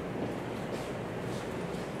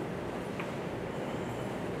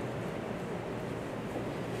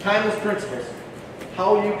 Timeless principles.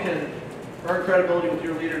 How you can earn credibility with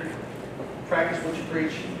your leader, practice what you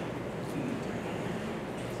preach,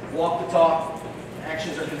 walk the talk,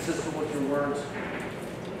 actions are consistent with your words.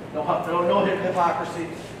 No hypocrisy.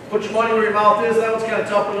 Put your money where your mouth is. That one's kind of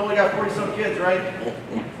tough, but we only got 40-some kids, right?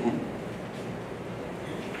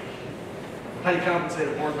 How do you compensate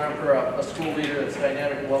a board member, a school leader that's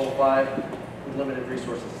dynamic at level 5 with limited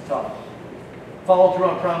resources? It's tough. Follow through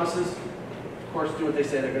on promises. Of course, do what they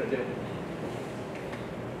say they're going to do.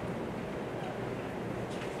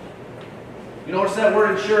 You notice that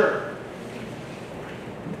word ensure.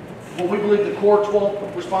 What we believe the core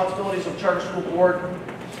 12 responsibilities of charter school board.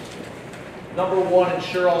 Number 1,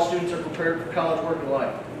 ensure all students are prepared for college, work, and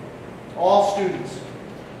life. All students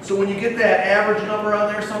So when you get that average number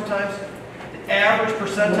on there sometimes, the average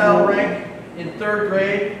percentile rank in 3rd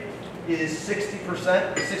grade is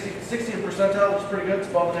 60%. 60th percentile, which is pretty good, it's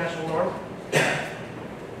above the national norm.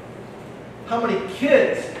 How many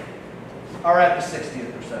kids are at the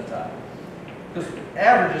 60th percentile? Because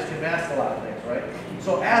averages can mask a lot of things, right?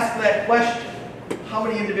 So ask that question. How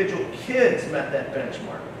many individual kids met that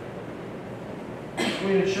benchmark?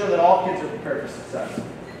 We ensure that all kids are prepared for success.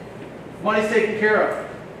 Money's taken care of.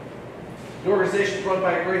 The organization is run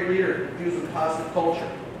by a great leader infused with positive culture.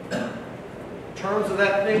 In terms of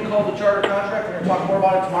that thing called the charter contract, we're going to talk more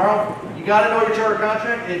about it tomorrow. You got to know your charter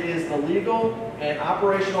contract. It is the legal and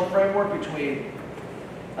operational framework between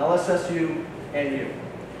LSSU and you.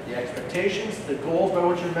 The expectations, the goals by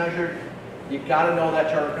which you're measured, you got to know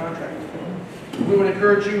that charter contract. We would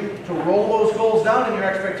encourage you to roll those goals down in your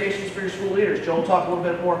expectations for your school leaders. Joe will talk a little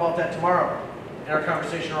bit more about that tomorrow in our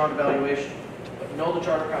conversation around evaluation. But know the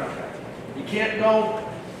charter contract. You can't know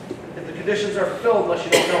if the conditions are fulfilled unless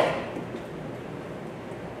you don't know it.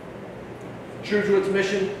 True to its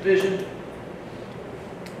mission, vision.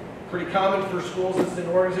 Pretty common for schools and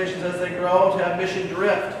organizations as they grow to have mission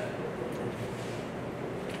drift.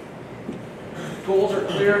 Goals are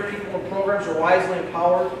clear, people and programs are wisely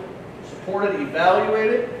empowered, supported,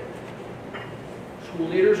 evaluated. School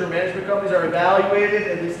leaders or management companies are evaluated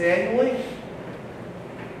at least annually.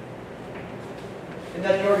 And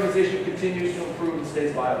that the organization continues to improve and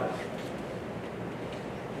stays viable.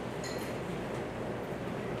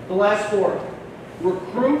 The last 4.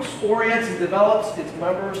 Recruits, orients, and develops its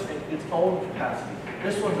members in its own capacity.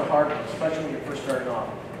 This one's a hard one, especially when you're first starting off.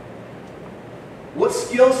 What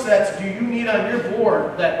skill sets do you need on your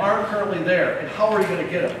board that aren't currently there, and how are you going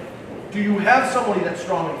to get them? Do you have somebody that's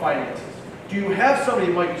strong in finances? Do you have somebody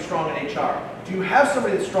that might be strong in HR? Do you have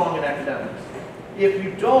somebody that's strong in academics? If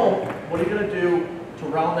you don't, what are you going to do to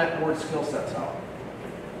round that board skill sets out?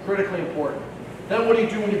 Critically important. Then what do you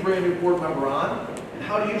do when you bring a new board member on? And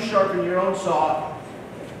how do you sharpen your own saw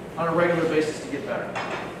on a regular basis to get better?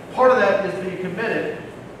 Part of that is being committed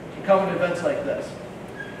to coming to events like this.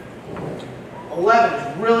 11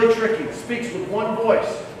 is really tricky. Speaks with one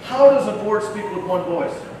voice. How does a board speak with one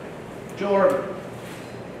voice? Joe Urban.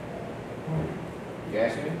 You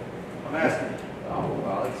asking me? I'm asking. Oh,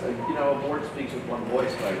 well, it's like, you know, a board speaks with one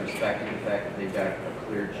voice by respecting the fact that they've got a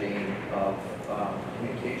clear chain of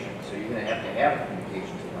communication. So you're going to have a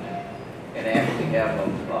communications plan and actually have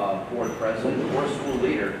a board president or school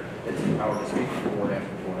leader that's empowered to speak to the board after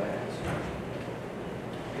the board asks.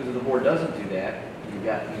 Because if the board doesn't do that, you've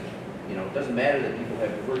got, you know, it doesn't matter that people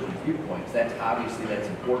have divergent viewpoints. That's obviously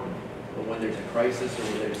important. But when there's a crisis or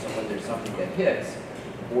when there's something that hits,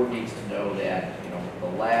 the board needs to know that, you know, the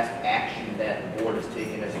last action that the board has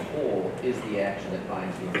taken as a whole is the action that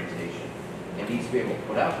binds the organization. It needs to be able to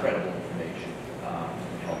put out credible information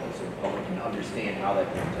to help us so the public can understand how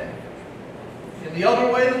that can attack. And the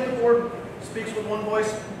other way that the board speaks with one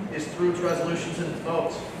voice is through its resolutions and its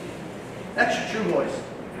votes. That's your true voice.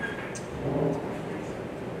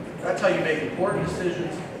 That's how you make important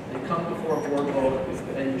decisions. They come before a board vote,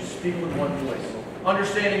 and you speak with one voice.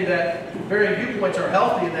 Understanding that varying viewpoints are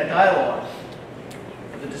healthy in that dialogue.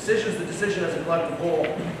 The decision as a collective whole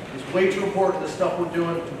is way too important to the stuff we're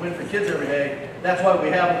doing to win for kids every day. That's why we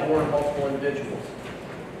have a board of multiple individuals.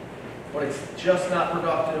 But it's just not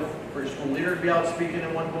productive for your school leader to be out speaking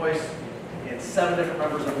in one voice, and 7 different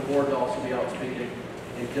members of the board to also be out speaking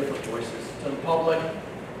in different voices to the public,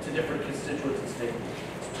 to different constituents and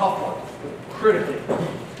stakeholders. It's a tough one, but critically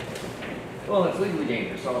important. Well, it's legally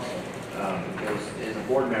dangerous also, because as a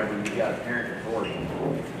board member, you've got apparent authority.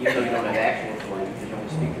 Even though you don't have actual authority, you can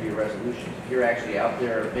only speak for your resolutions. If you're actually out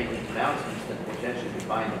there making announcements that potentially could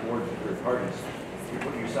bind the board to third parties, you're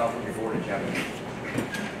putting yourself and your board in jeopardy.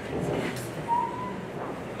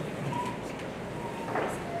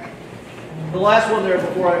 The last one there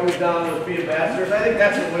before I move down was be ambassadors. I think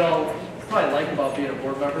that's what we all probably like about being a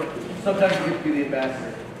board member. Sometimes you get to be the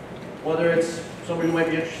ambassador. Whether it's somebody who might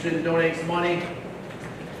be interested in donating some money,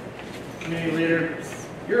 community leader,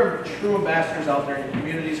 you're true ambassadors out there in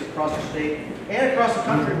communities across the state and across the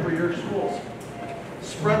country for your schools.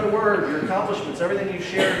 Spread the word, your accomplishments, everything you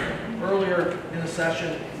shared earlier in the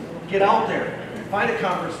session. Get out there. Find a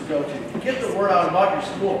conference to go to. Get the word out about your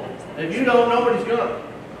school. If you don't, nobody's gonna.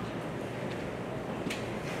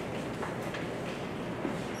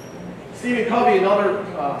 Stephen Covey, another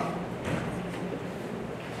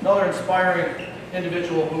inspiring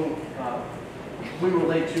individual who we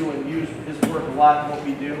relate to and use his work a lot in what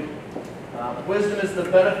we do. Wisdom is the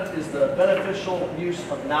beneficial use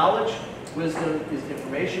of knowledge. Wisdom is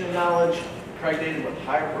information and knowledge. impregnated with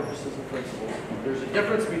higher purposes and principles. There's a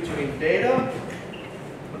difference between data,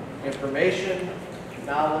 information,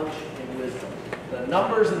 knowledge, and wisdom. The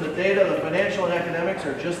numbers and the data, the financial and academics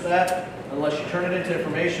are just that, unless you turn it into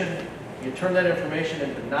information, you turn that information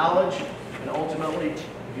into knowledge, and ultimately,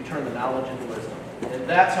 you turn the knowledge into wisdom. And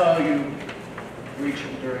that's how you reach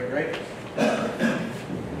enduring greatness.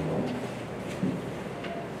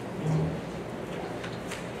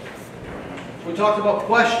 We talked about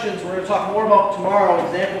questions. We're going to talk more about tomorrow,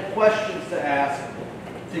 example questions to ask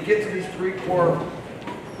to get to these three core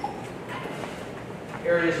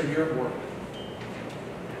areas of your work.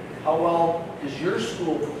 How well is your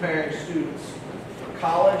school preparing students for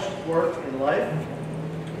college, work, and life?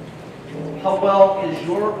 How well is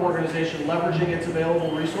your organization leveraging its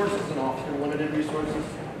available resources and often limited resources?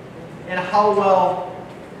 And how well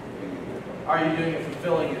are you doing at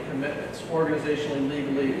fulfilling your commitments, organizationally,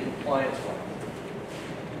 legally, compliance-wise?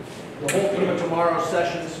 The whole theme of tomorrow's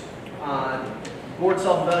sessions on board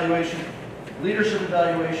self-evaluation, leadership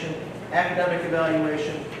evaluation, academic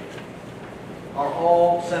evaluation are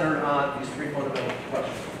all centered on these three fundamental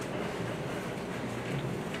questions.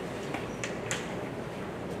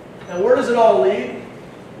 Now, where does it all lead?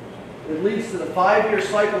 It leads to the 5-year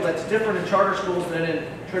cycle that's different in charter schools than in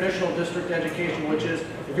traditional district education, which is,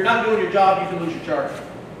 if you're not doing your job, you can lose your charter.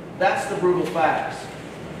 That's the brutal facts.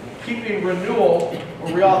 Keeping renewal or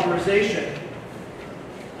reauthorization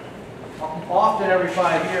often every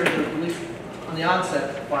 5 years, or at least on the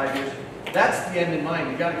onset 5 years, that's the end in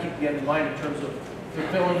mind. You've got to keep the end in mind in terms of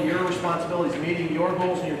fulfilling your responsibilities, meeting your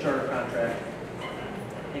goals in your charter contract.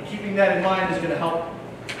 And keeping that in mind is going to help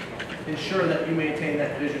ensure that you maintain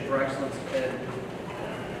that vision for excellence and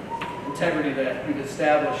integrity that you've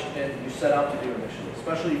established and you set out to do initially,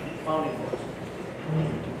 especially founding boards.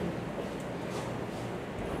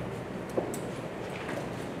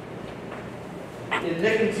 In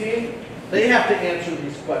Nick and team, they have to answer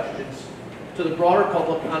these questions to the broader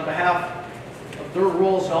public on behalf of their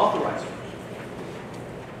roles and authorizers.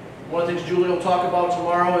 One of the things Julie will talk about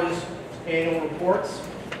tomorrow is annual reports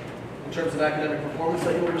in terms of academic performance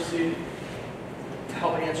that you'll receive to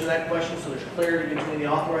help answer that question so there's clarity between the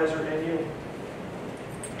authorizer and you,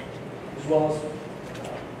 as well as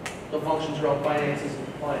the functions around finances and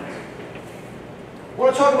compliance. I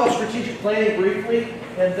want to talk about strategic planning briefly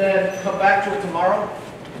and then come back to it tomorrow.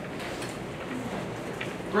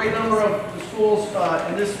 A great number of the schools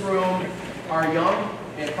in this room are young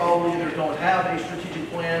and probably either don't have a strategic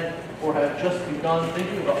plan or have just begun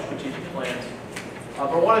thinking about strategic plans. But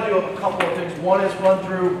I want to do a couple of things. One is run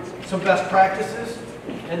through some best practices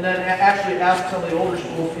and then actually ask some of the older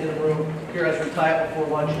schools in the room here as we tie up before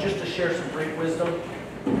lunch just to share some great wisdom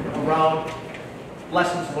around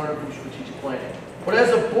lessons learned from strategic planning. But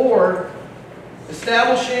as a board,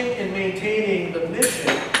 establishing and maintaining the mission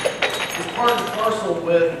is part and parcel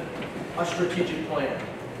with a strategic plan.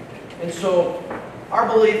 And so our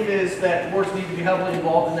belief is that boards need to be heavily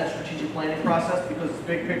involved in that strategic planning process because it's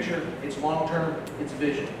big picture, it's long-term, it's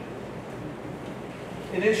vision.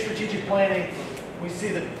 And in strategic planning, we see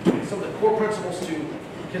that some of the core principles to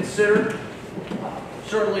consider,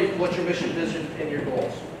 certainly what's your mission, vision, and your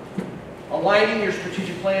goals. Aligning your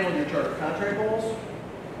strategic plan with your charter contract goals,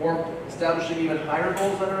 or establishing even higher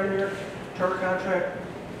goals that are in your charter contract,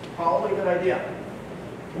 probably a good idea.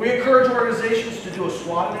 We encourage organizations to do a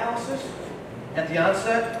SWOT analysis at the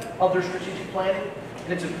onset of their strategic planning.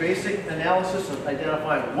 And it's a basic analysis of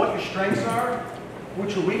identifying what your strengths are,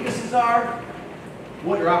 what your weaknesses are,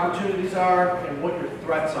 what your opportunities are, and what your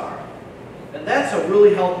threats are. And that's a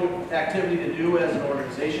really healthy activity to do as an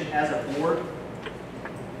organization, as a board.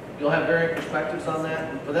 You'll have varying perspectives on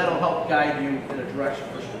that, but that'll help guide you in a direction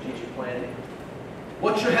for strategic planning.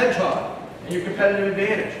 What's your hedgehog and your competitive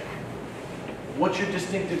advantage? What's your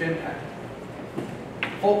distinctive impact?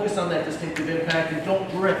 Focus on that distinctive impact and don't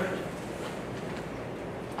drift.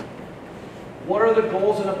 What are the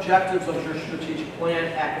goals and objectives of your strategic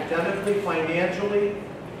plan academically, financially,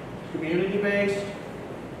 community-based?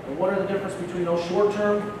 And what are the difference between those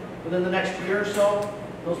short-term, within the next year or so,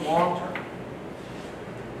 and those long-term?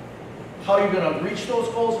 How are you going to reach those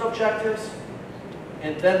goals and objectives?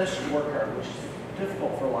 And then the scorecard, which is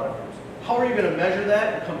difficult for a lot of groups. How are you going to measure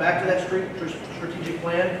that and come back to that strategic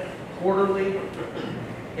plan quarterly,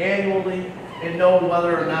 annually, and know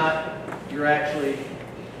whether or not you're actually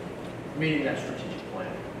meeting that strategic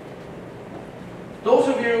plan? Those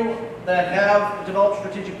of you that have developed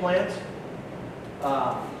strategic plans,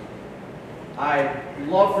 I'd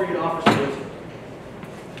love for you to offer some wisdom.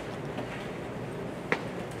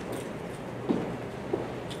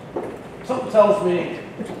 Something tells me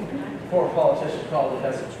a former politician probably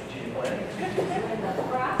has some strategic planning. In the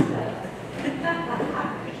process.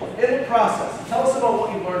 In the process, tell us about what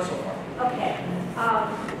you've learned so far. Okay.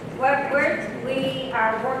 We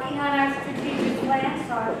are working on our strategic plan,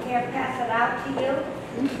 so I can't pass it out to you.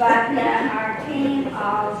 But our team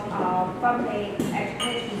from the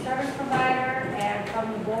education service provider and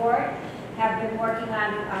from the board have been working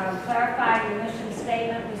on clarifying the mission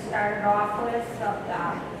statement we started off with. So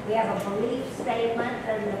we have a belief statement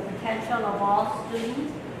and the potential of all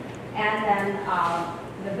students, and then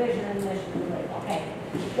the vision and mission belief. Okay.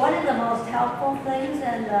 One of the most helpful things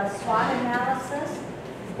in the SWOT analysis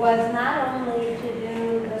was not only to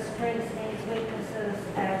do the strengths, needs, weaknesses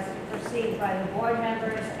as perceived by the board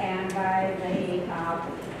members and by the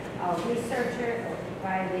researcher,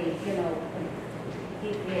 by the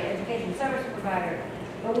education service provider,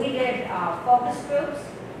 but we did focus groups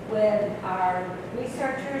with our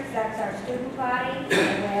researchers, that's our student body,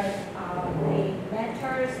 and with the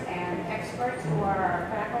mentors and experts who are our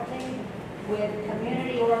faculty, with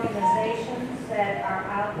community organizations that are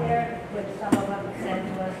out there, which some of them said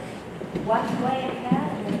to us, what's way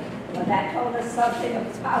ahead? Well, that told us something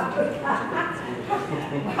about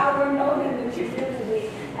how we're known in the community.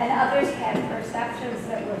 And others had perceptions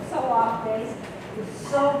that were so off base,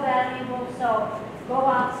 so valuable. So go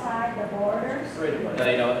outside the borders.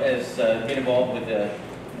 As get involved with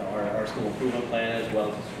our school improvement plan as well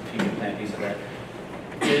as the strategic plan piece of that,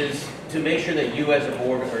 is to make sure that you as a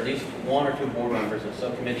board, or at least one or two board members, a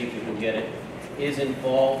subcommittee if you can get it, is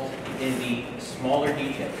involved in the smaller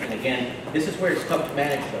details. And again, this is where it's tough to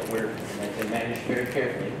manage though, where I can manage very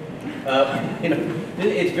carefully.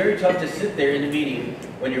 It's very tough to sit there in the meeting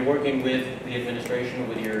when you're working with the administration or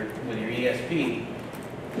with your ESP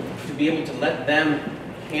to be able to let them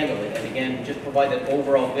handle it. And again, just provide that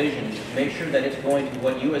overall vision, make sure that it's going to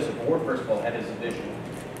what you as a board, first of all, had as a vision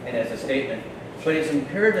and as a statement. But it's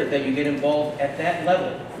imperative that you get involved at that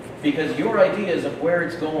level, because your ideas of where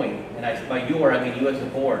it's going, and by your, I mean you as a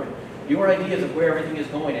board, your ideas of where everything is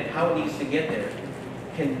going and how it needs to get there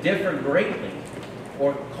can differ greatly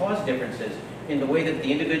or cause differences in the way that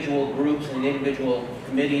the individual groups and the individual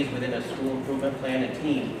committees within a school improvement plan and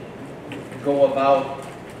team go about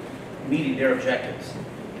meeting their objectives.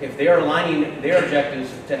 If they are aligning their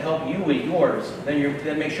objectives to help you with yours,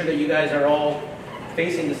 then make sure that you guys are all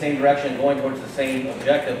facing the same direction, going towards the same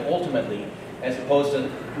objective ultimately, as opposed to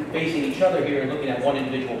facing each other here and looking at one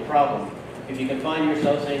individual problem. If you can find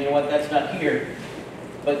yourself saying, you know what, that's not here,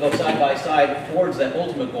 but go side by side towards that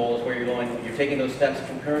ultimate goal is where you're taking those steps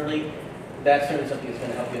concurrently, that's certainly something that's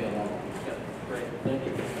going to help you in the long run. Yeah. Great, thank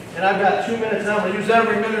you. And I've got 2 minutes now, I'm going to use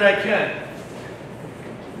every minute I can.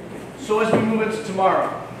 So as we move into tomorrow,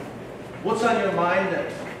 what's on your mind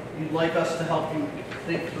that you'd like us to help you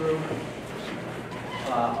think through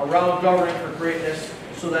around governing for greatness,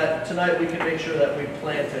 so that tonight we can make sure that we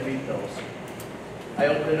plan to meet those? I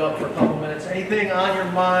open it up for a couple minutes. Anything on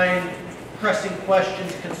your mind, pressing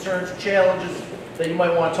questions, concerns, challenges that you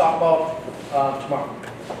might want to talk about tomorrow?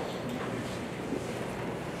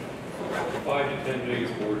 5 to 10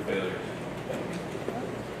 biggest board failures.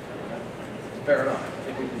 Fair enough. I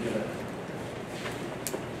think we can do that.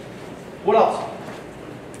 What else?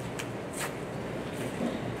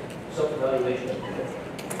 Self-evaluation.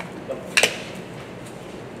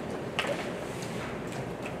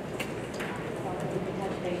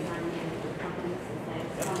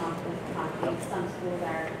 Some schools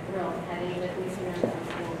are real heavy with these, and some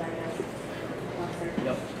schools are just once they're.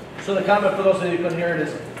 Yep. So the comment for those of you who couldn't hear it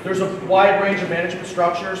is, there's a wide range of management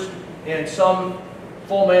structures, and some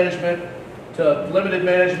full management to limited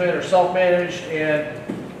management or self-managed, and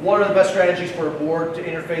what are the best strategies for a board to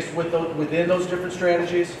interface with those, within those different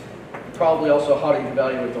strategies? Probably also how do you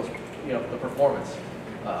evaluate those, the performance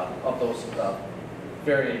of those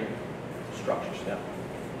varying structures. Yeah.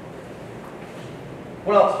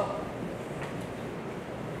 What else?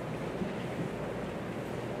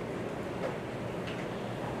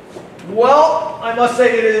 Well, I must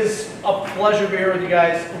say it is a pleasure to be here with you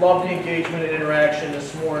guys. Love the engagement and interaction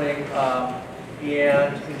this morning,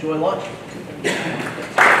 and enjoy lunch.